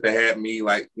mindset that had me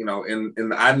I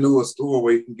knew a store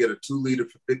where you can get a 2-liter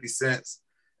for 50 cents,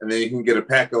 and then you can get a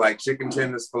pack of chicken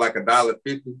tenders for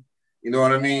 $1.50. You know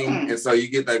what I mean? And so you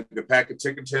get the pack of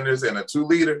chicken tenders and a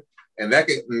 2-liter, and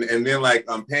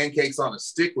then pancakes on a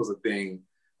stick was a thing,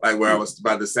 where I was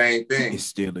by the same thing. It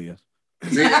still is.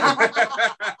 See how far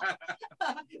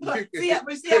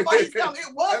he's come.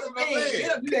 It was a thing. We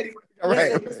don't do that anymore.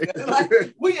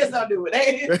 Right. We just don't do it.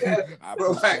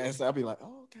 I'll be like,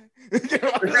 oh, okay.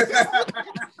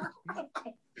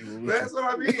 That's what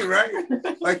I mean, right?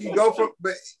 You go from,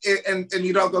 and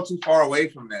you don't go too far away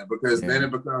from that, because then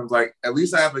it becomes at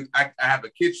least I have a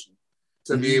kitchen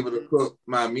to be able to cook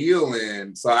my meal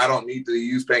in, so I don't need to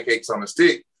use pancakes on a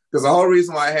stick. Because the whole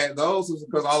reason why I had those was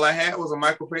because all I had was a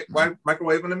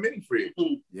microwave and a mini fridge,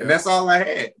 and that's all I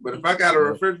had. But if I got a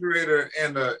refrigerator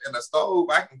and a stove,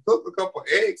 I can cook a couple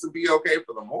eggs and be okay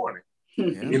for the morning.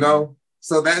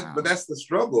 So that's the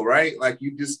struggle, right?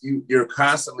 You're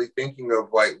constantly thinking of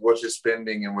what you're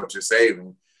spending and what you're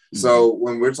saving. So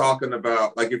when we're talking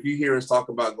about, if you hear us talk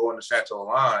about going to Chateau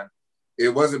Lawn, it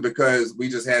wasn't because we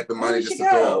just had the money just to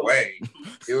throw away.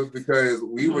 It was because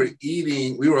we were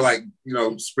eating, we were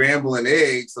scrambling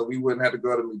eggs so we wouldn't have to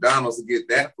go to McDonald's to get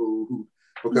that food,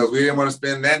 because we didn't want to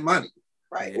spend that money.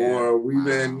 Right. Or we've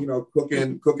been,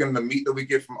 cooking the meat that we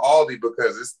get from Aldi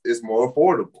because it's more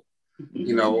affordable.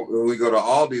 When we go to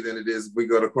Aldi than it is we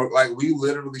go to we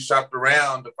literally shopped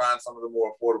around to find some of the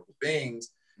more affordable things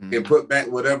and put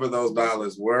back whatever those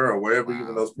dollars were or wherever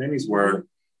even those pennies were,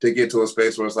 to get to a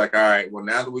space where it's all right, well,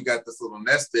 now that we got this little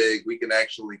nest egg, we can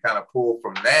actually kind of pull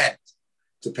from that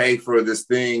to pay for this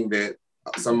thing that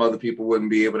some other people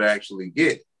wouldn't be able to actually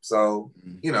get. So,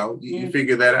 you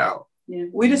figure that out. Yeah.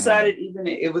 We decided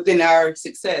even within our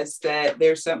success that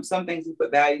there's some things we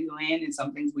put value in and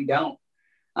some things we don't.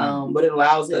 But it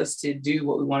allows us to do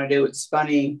what we want to do. It's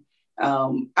funny. I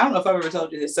don't know if I've ever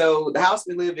told you this. So the house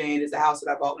we live in is a house that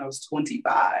I bought when I was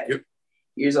 25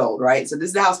 years old, right? So this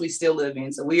is the house we still live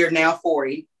in. So we are now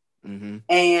 40. And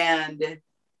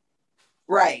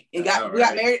we got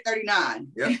married at 39.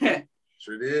 Yep.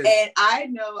 Sure did. And I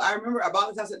remember I bought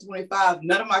this house at 25.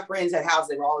 None of my friends had houses.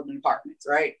 They were all in apartments,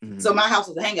 right? So my house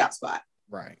was a hangout spot.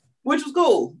 Right. Which was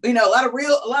cool. A lot of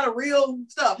real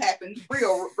stuff happened.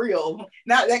 Real,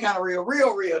 not that kind of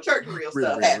real, church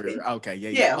stuff happened. Okay,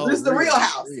 yeah. This is the real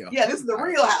house. Yeah, this is the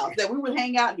real house that we would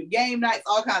hang out and do game nights,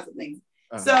 all kinds of things.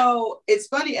 So it's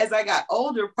funny, as I got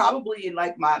older, probably in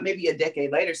maybe a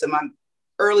decade later, so my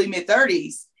early mid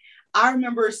 30s, I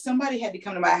remember somebody had to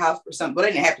come to my house for something, but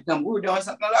they didn't have to come. We were doing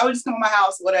something. I would just come to my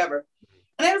house, whatever.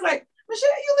 And they was like, Michelle,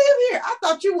 you live here. I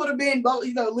thought you would have been,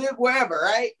 live wherever,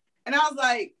 right? And I was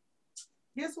like,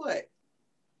 guess what?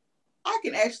 I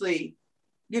can actually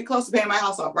get close to paying my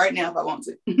house off right now if I want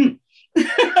to.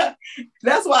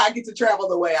 That's why I get to travel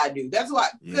the way I do. That's why,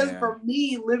 because for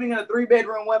me, living in a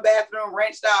 3-bedroom, 1-bathroom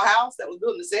ranch style house that was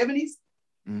built in the 70s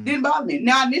didn't bother me.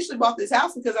 Now, I initially bought this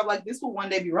house because I'm like, this will one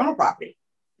day be rental property.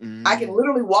 I can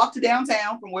literally walk to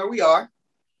downtown from where we are.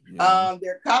 There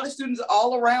are college students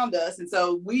all around us. And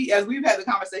so as we've had the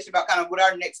conversation about kind of what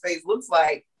our next phase looks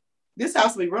like, this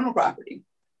house will be rental property.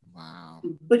 Wow.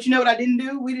 But you know what I didn't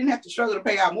do? We didn't have to struggle to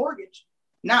pay our mortgage.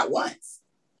 Not once.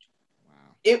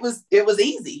 Wow. It was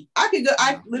easy.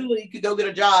 I literally could go get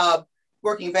a job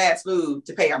working fast food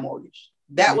to pay our mortgage.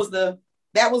 That was my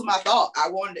thought.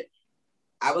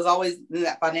 I was always in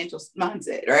that financial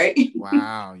mindset, right?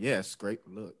 Wow. Yes. Great.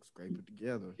 Look, scrape it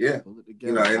together. Yeah. Pull it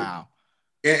together. Wow.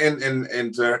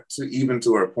 And to even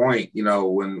to her point,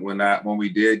 when we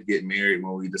did get married,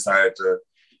 when we decided to,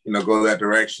 go that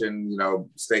direction,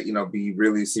 stay, be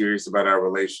really serious about our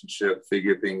relationship,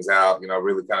 figure things out,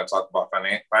 really kind of talk about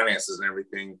finances and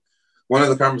everything. One of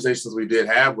the conversations we did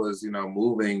have was,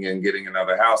 moving and getting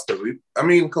another house, because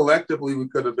collectively we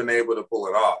could have been able to pull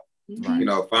it off.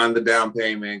 Right. Find the down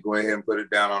payment, go ahead and put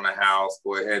it down on a house,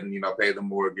 go ahead and, pay the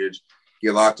mortgage,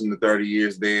 get locked into 30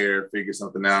 years there, figure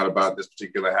something out about this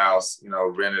particular house,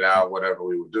 rent it out, whatever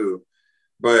we would do.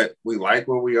 But we like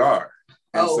where we are.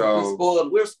 And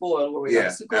we're spoiled where we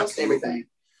are. Too close to everything.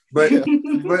 But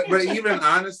but even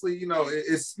honestly,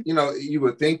 it's you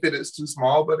would think that it's too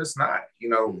small, but it's not.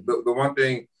 The one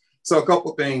thing. So a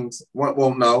couple things.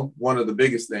 One of the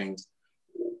biggest things.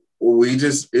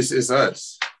 It's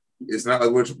us. It's not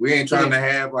like we ain't trying to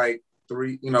have like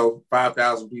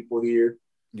 5,000 people here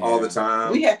all the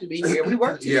time. We have to be here. We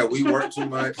work too. We work too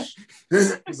much.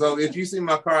 So if you see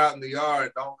my car out in the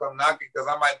yard, don't come knocking, because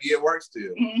I might be at work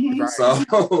still. Right. So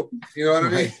you know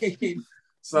what I mean?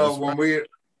 So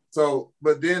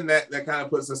but then that kind of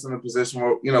puts us in a position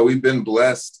where, we've been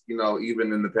blessed,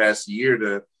 even in the past year,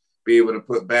 to be able to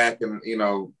put back. And,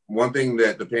 one thing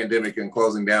that the pandemic and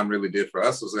closing down really did for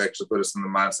us was actually put us in the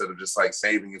mindset of just like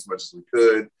saving as much as we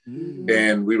could.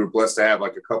 And we were blessed to have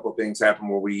like a couple of things happen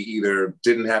where we either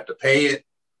didn't have to pay it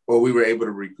or we were able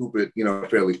to recoup it,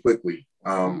 fairly quickly.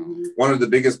 One of the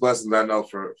biggest blessings I know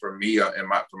for me and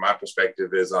from my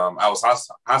perspective is I was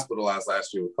hospitalized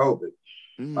last year with COVID.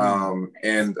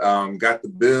 And got the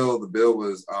bill. The bill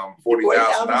was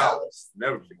 $40,000.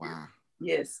 Never forget. Wow.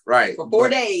 Yes. Right. For 4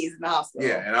 days in the hospital.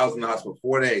 Yeah, and I was in the hospital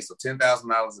 4 days, so $10,000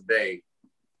 a day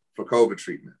for COVID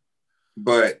treatment.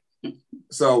 But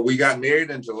so we got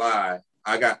married in July.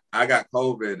 I got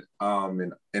COVID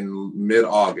in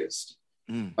mid-August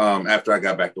after I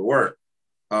got back to work.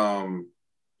 During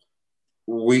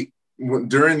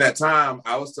that time,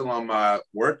 I was still on my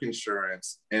work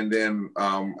insurance, and then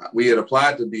we had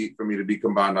applied for me to be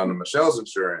combined on Michelle's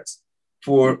insurance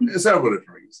for several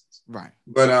different reasons. Right.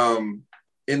 But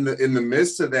in the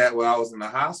midst of that, while I was in the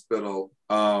hospital,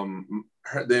 the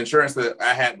insurance that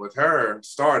I had with her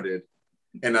started,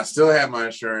 and I still had my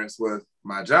insurance with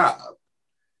my job.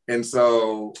 And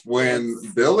so when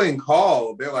billing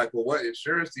called, they're like, "Well, what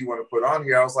insurance do you want to put on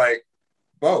here?" I was like,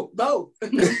 both.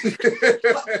 I'm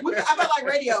like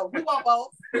radio. We want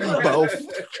both. Both.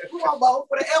 We want both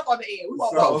with an F on the end. We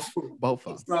want both. Both.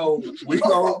 So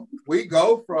we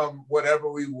go from whatever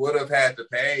we would have had to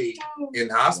pay in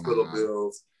hospital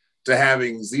bills to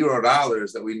having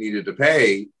 $0 that we needed to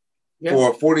pay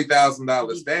for a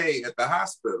 $40,000 stay at the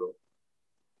hospital.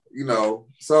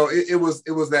 So it was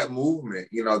that movement,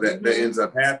 that ends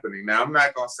up happening. Now, I'm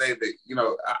not gonna say that,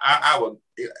 I would.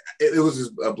 It was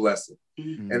just a blessing,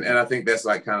 and I think that's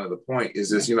like kind of the point.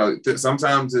 Is just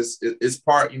sometimes it's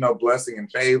part blessing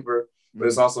and favor, but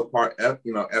it's also part effort,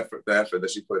 the effort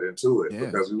that she put into it,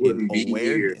 because we wouldn't be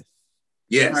here.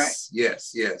 Yes, right.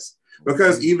 yes.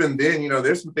 Because even then,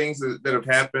 there's some things that have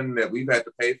happened that we've had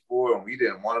to pay for, and we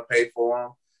didn't want to pay for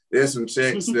them. There's some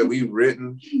checks that we've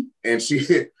written, and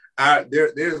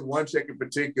there's one check in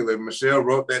particular. Michelle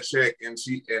wrote that check, and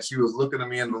she was looking at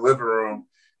me in the living room,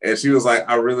 and she was like,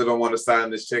 "I really don't want to sign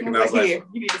this check." And I was like, "Here,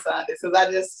 you need to sign this,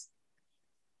 because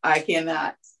I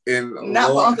cannot." And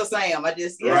not for Uncle Sam. I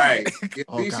just right.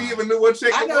 She even knew what check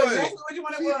it was. I know exactly which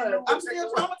one it was. I'm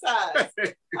still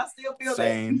traumatized. I still feel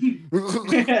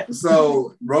that.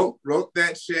 So wrote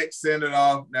that check, sent it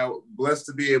off. Now blessed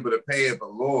to be able to pay it,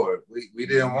 but Lord, we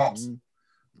didn't want to.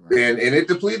 Right. And it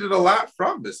depleted a lot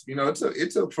from us.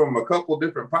 It took from a couple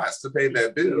different pots to pay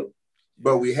that bill.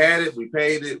 But we had it, we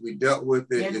paid it, we dealt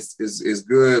with it. It's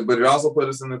good. But it also put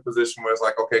us in a position where it's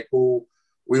like, okay, cool.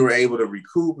 we were able to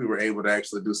recoup. We were able to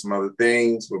actually do some other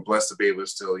things. We're blessed to be able to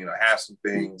still, have some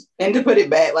things. And to put it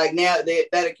back, like now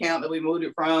that account that we moved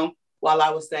it from while I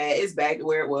was sad, it's back to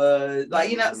where it was. Like,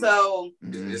 so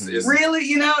it's really,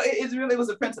 it was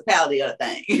a principality of the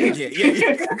thing.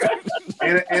 Yeah.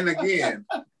 and again,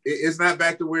 it's not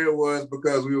back to where it was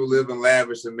because we were living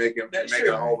lavish and making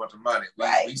a whole bunch of money.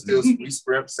 We still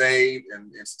scrimp, save,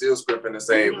 and still scrimping and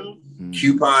saving,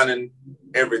 couponing,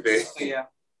 everything. Yeah.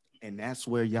 And that's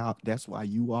why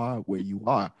you are where you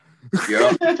are.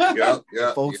 Yeah.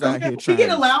 Folks out here we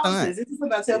get allowances. This is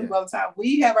what I tell people all the time.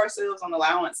 We have ourselves on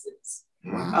allowances.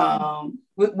 Wow.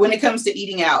 When it comes to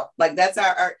eating out, like that's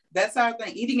our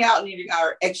thing. Eating out and eating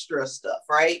our extra stuff,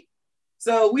 right?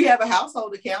 So we have a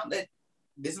household account that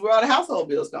this is where all the household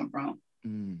bills come from.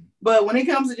 But when it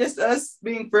comes to just us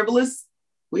being frivolous,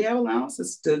 we have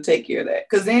allowances to take care of that.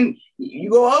 Because then you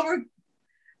go over.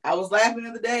 I was laughing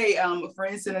the other day. A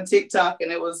friend sent a TikTok,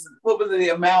 and it was, what was the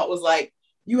amount? Was like,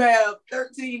 you have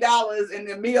 $13 and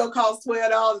the meal costs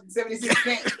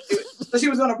 $12.76. So she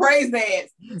was on a praise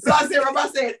dance. So I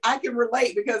said, I can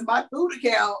relate because my food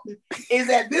account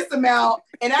is at this amount,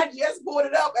 and I just pulled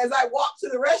it up as I walked to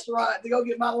the restaurant to go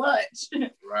get my lunch.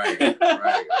 Right.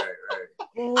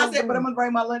 I said, but I'm gonna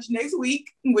bring my lunch next week,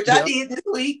 which I did this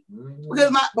week,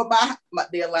 because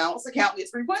the allowance account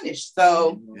gets replenished.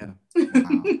 So wow.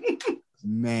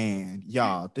 Man,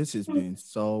 y'all, this has been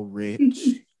so rich.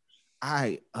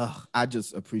 I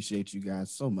just appreciate you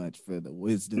guys so much for the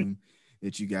wisdom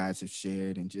that you guys have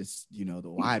shared, and just the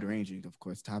wide ranging, of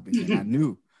course, topics. And I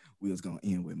knew we was gonna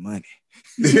end with money.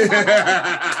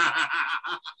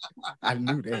 I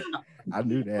knew that. I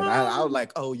was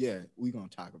like, oh yeah, we're gonna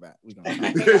talk about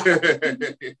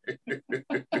it.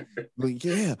 But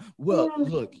yeah, well,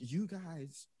 look, you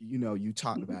guys, you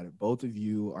talked about it. Both of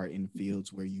you are in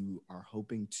fields where you are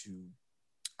hoping to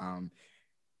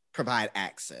provide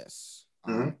access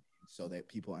so that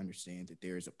people understand that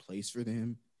there is a place for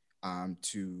them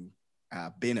to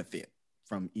benefit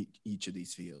from each of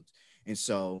these fields. And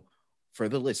so for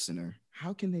the listener,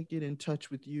 how can they get in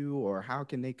touch with you, or how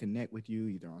can they connect with you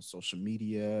either on social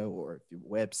media or your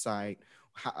website?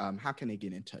 How can they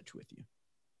get in touch with you?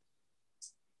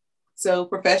 So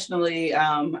professionally,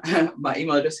 my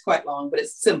email address is quite long, but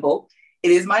it's simple.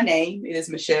 It is my name. It is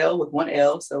Michelle with one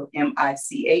L. So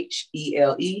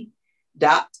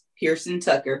Michele.Pearson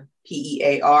Tucker,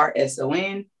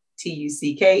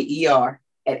 PearsonTucker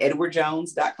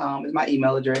 @edwardjones.com is my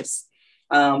email address.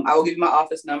 I will give you my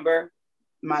office number.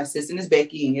 My assistant is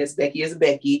Becky, and yes, Becky is a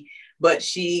Becky, but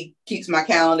she keeps my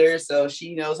calendar, so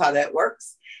she knows how that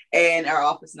works. And our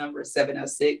office number is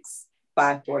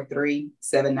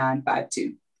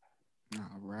 706-543-7952.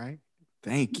 All right.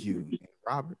 Thank you,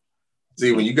 Robert.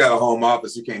 See, when you got a home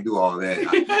office, you can't do all that.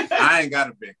 I ain't got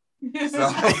a Becky.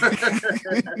 So,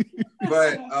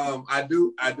 but I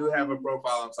do have a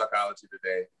profile on Psychology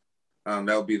Today.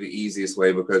 That would be the easiest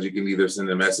way, because you can either send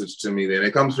a message to me, then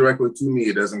it comes directly to me.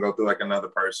 It doesn't go through like another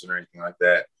person or anything like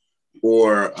that.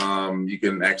 Or you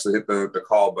can actually hit the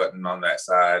call button on that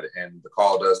side, and the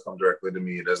call does come directly to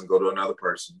me. It doesn't go to another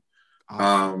person.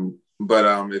 Awesome. But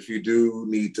if you do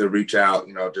need to reach out,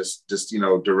 just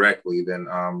directly, then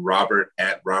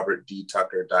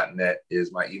robert@robertdtucker.net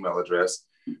is my email address.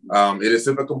 It is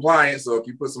HIPAA compliant, so if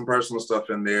you put some personal stuff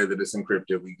in there that is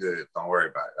encrypted, we good. Don't worry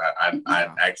about it. I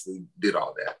actually did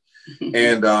all that.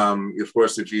 And of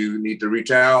course, if you need to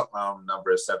reach out,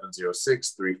 number is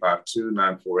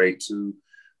 706-352-9482.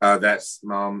 That's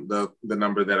the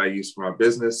number that I use for my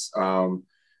business.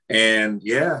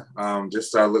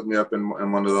 Just look me up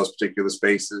in one of those particular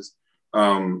spaces.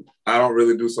 I don't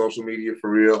really do social media for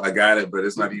real. I got it, but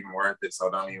it's not even worth it, so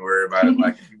don't even worry about it.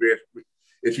 Like,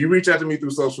 if you reach out to me through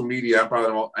social media,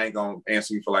 I ain't gonna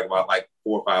answer you for about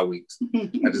 4 or 5 weeks.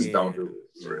 I just don't do it.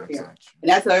 For real. Yeah. And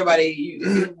that's everybody. If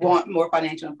you want more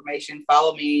financial information,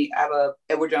 follow me. I have a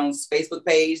Edward Jones Facebook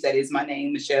page that is my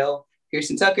name, Michelle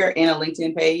Pearson Tucker, and a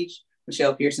LinkedIn page,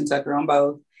 Michelle Pearson Tucker, on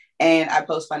both. And I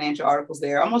post financial articles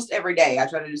there almost every day. I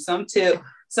try to do some tip,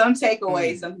 some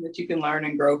takeaway, something that you can learn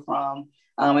and grow from.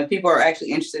 If people are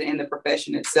actually interested in the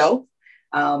profession itself,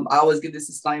 I always give this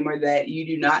disclaimer that you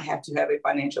do not have to have a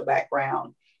financial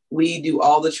background. We do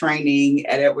all the training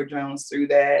at Edward Jones through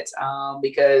that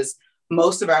because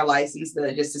most of our license,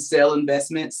 just to sell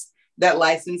investments, that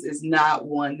license is not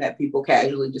one that people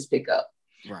casually just pick up.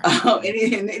 Right.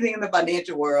 Anything in the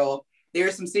financial world,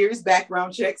 there's some serious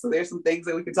background checks. So there's some things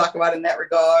that we can talk about in that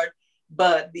regard.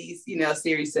 But these,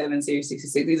 Series 7, Series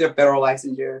 66, these are federal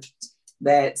licensures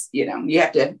that, you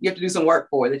have to do some work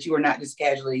for, that you are not just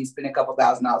casually spending a couple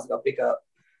 $1,000s to go pick up.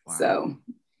 Wow. So,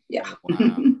 yeah.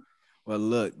 Wow. Well,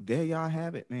 look, there y'all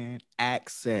have it, man.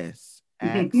 Access.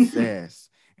 And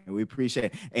we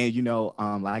appreciate it.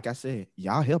 And like I said,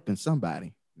 y'all helping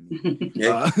somebody.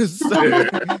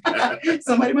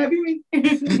 Somebody might be me.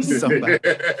 Somebody.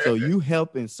 So you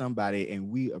helping somebody,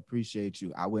 and we appreciate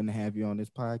you. I wouldn't have you on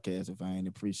this podcast if I didn't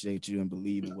appreciate you and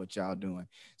believe in what y'all doing.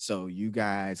 So you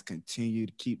guys continue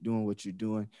to keep doing what you're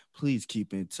doing. Please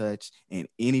keep in touch. And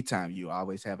anytime, you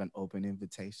always have an open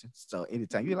invitation. So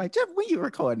anytime you're like, Jeff, when you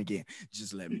recording again,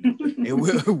 just let me know. And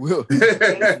we'll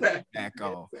back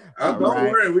off. Don't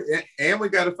worry. We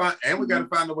gotta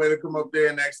find a way to come up there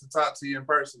and actually talk to you in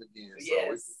person again.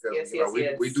 So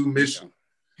we do miss you.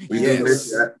 We do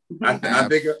miss you.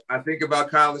 I think about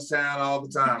College Town all the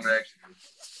time.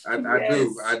 Actually,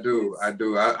 I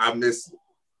do. I miss it.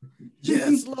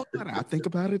 Yes, Lord. I think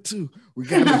about it too. We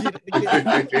gotta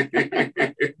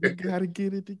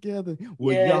get it together.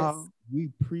 Well, y'all, we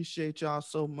appreciate y'all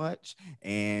so much.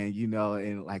 And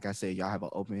and like I said, y'all have an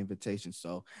open invitation.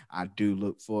 So I do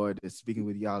look forward to speaking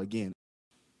with y'all again.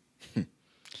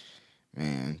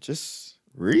 Man, just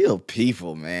real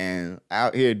people, man,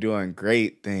 out here doing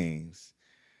great things.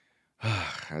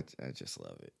 I just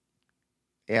love it.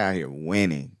 They're out here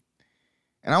winning.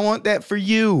 And I want that for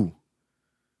you.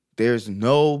 There's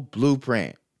no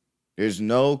blueprint. There's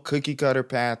no cookie cutter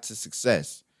path to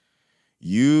success.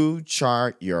 You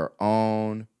chart your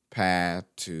own path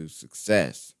to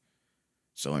success.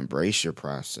 So embrace your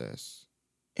process.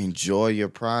 Enjoy your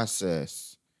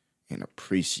process and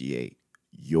appreciate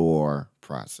your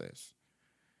process.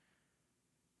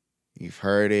 You've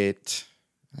heard it.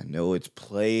 I know it's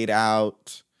played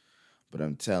out, but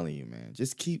I'm telling you, man,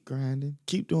 just keep grinding.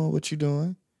 Keep doing what you're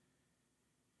doing.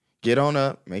 Get on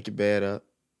up, make your bed up.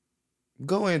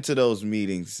 Go into those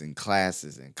meetings and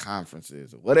classes and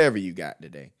conferences or whatever you got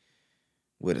today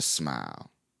with a smile.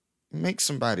 Make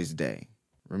somebody's day.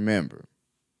 Remember,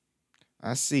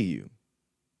 I see you.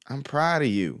 I'm proud of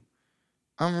you.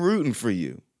 I'm rooting for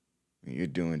you. And you're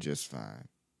doing just fine.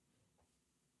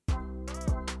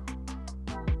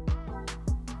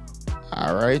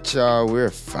 All right, y'all. We're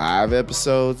 5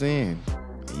 episodes in.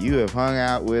 And you have hung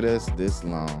out with us this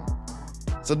long.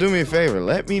 So do me a favor.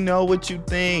 Let me know what you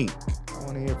think. I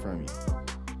want to hear from you.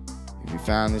 If you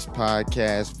found this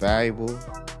podcast valuable,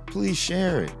 please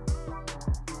share it.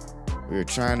 We're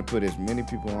trying to put as many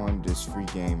people on this free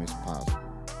game as possible.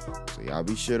 So y'all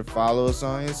be sure to follow us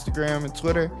on Instagram and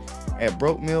Twitter at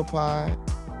BrokeMillPod.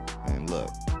 And look,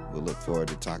 we'll look forward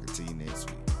to talking to you next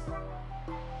week.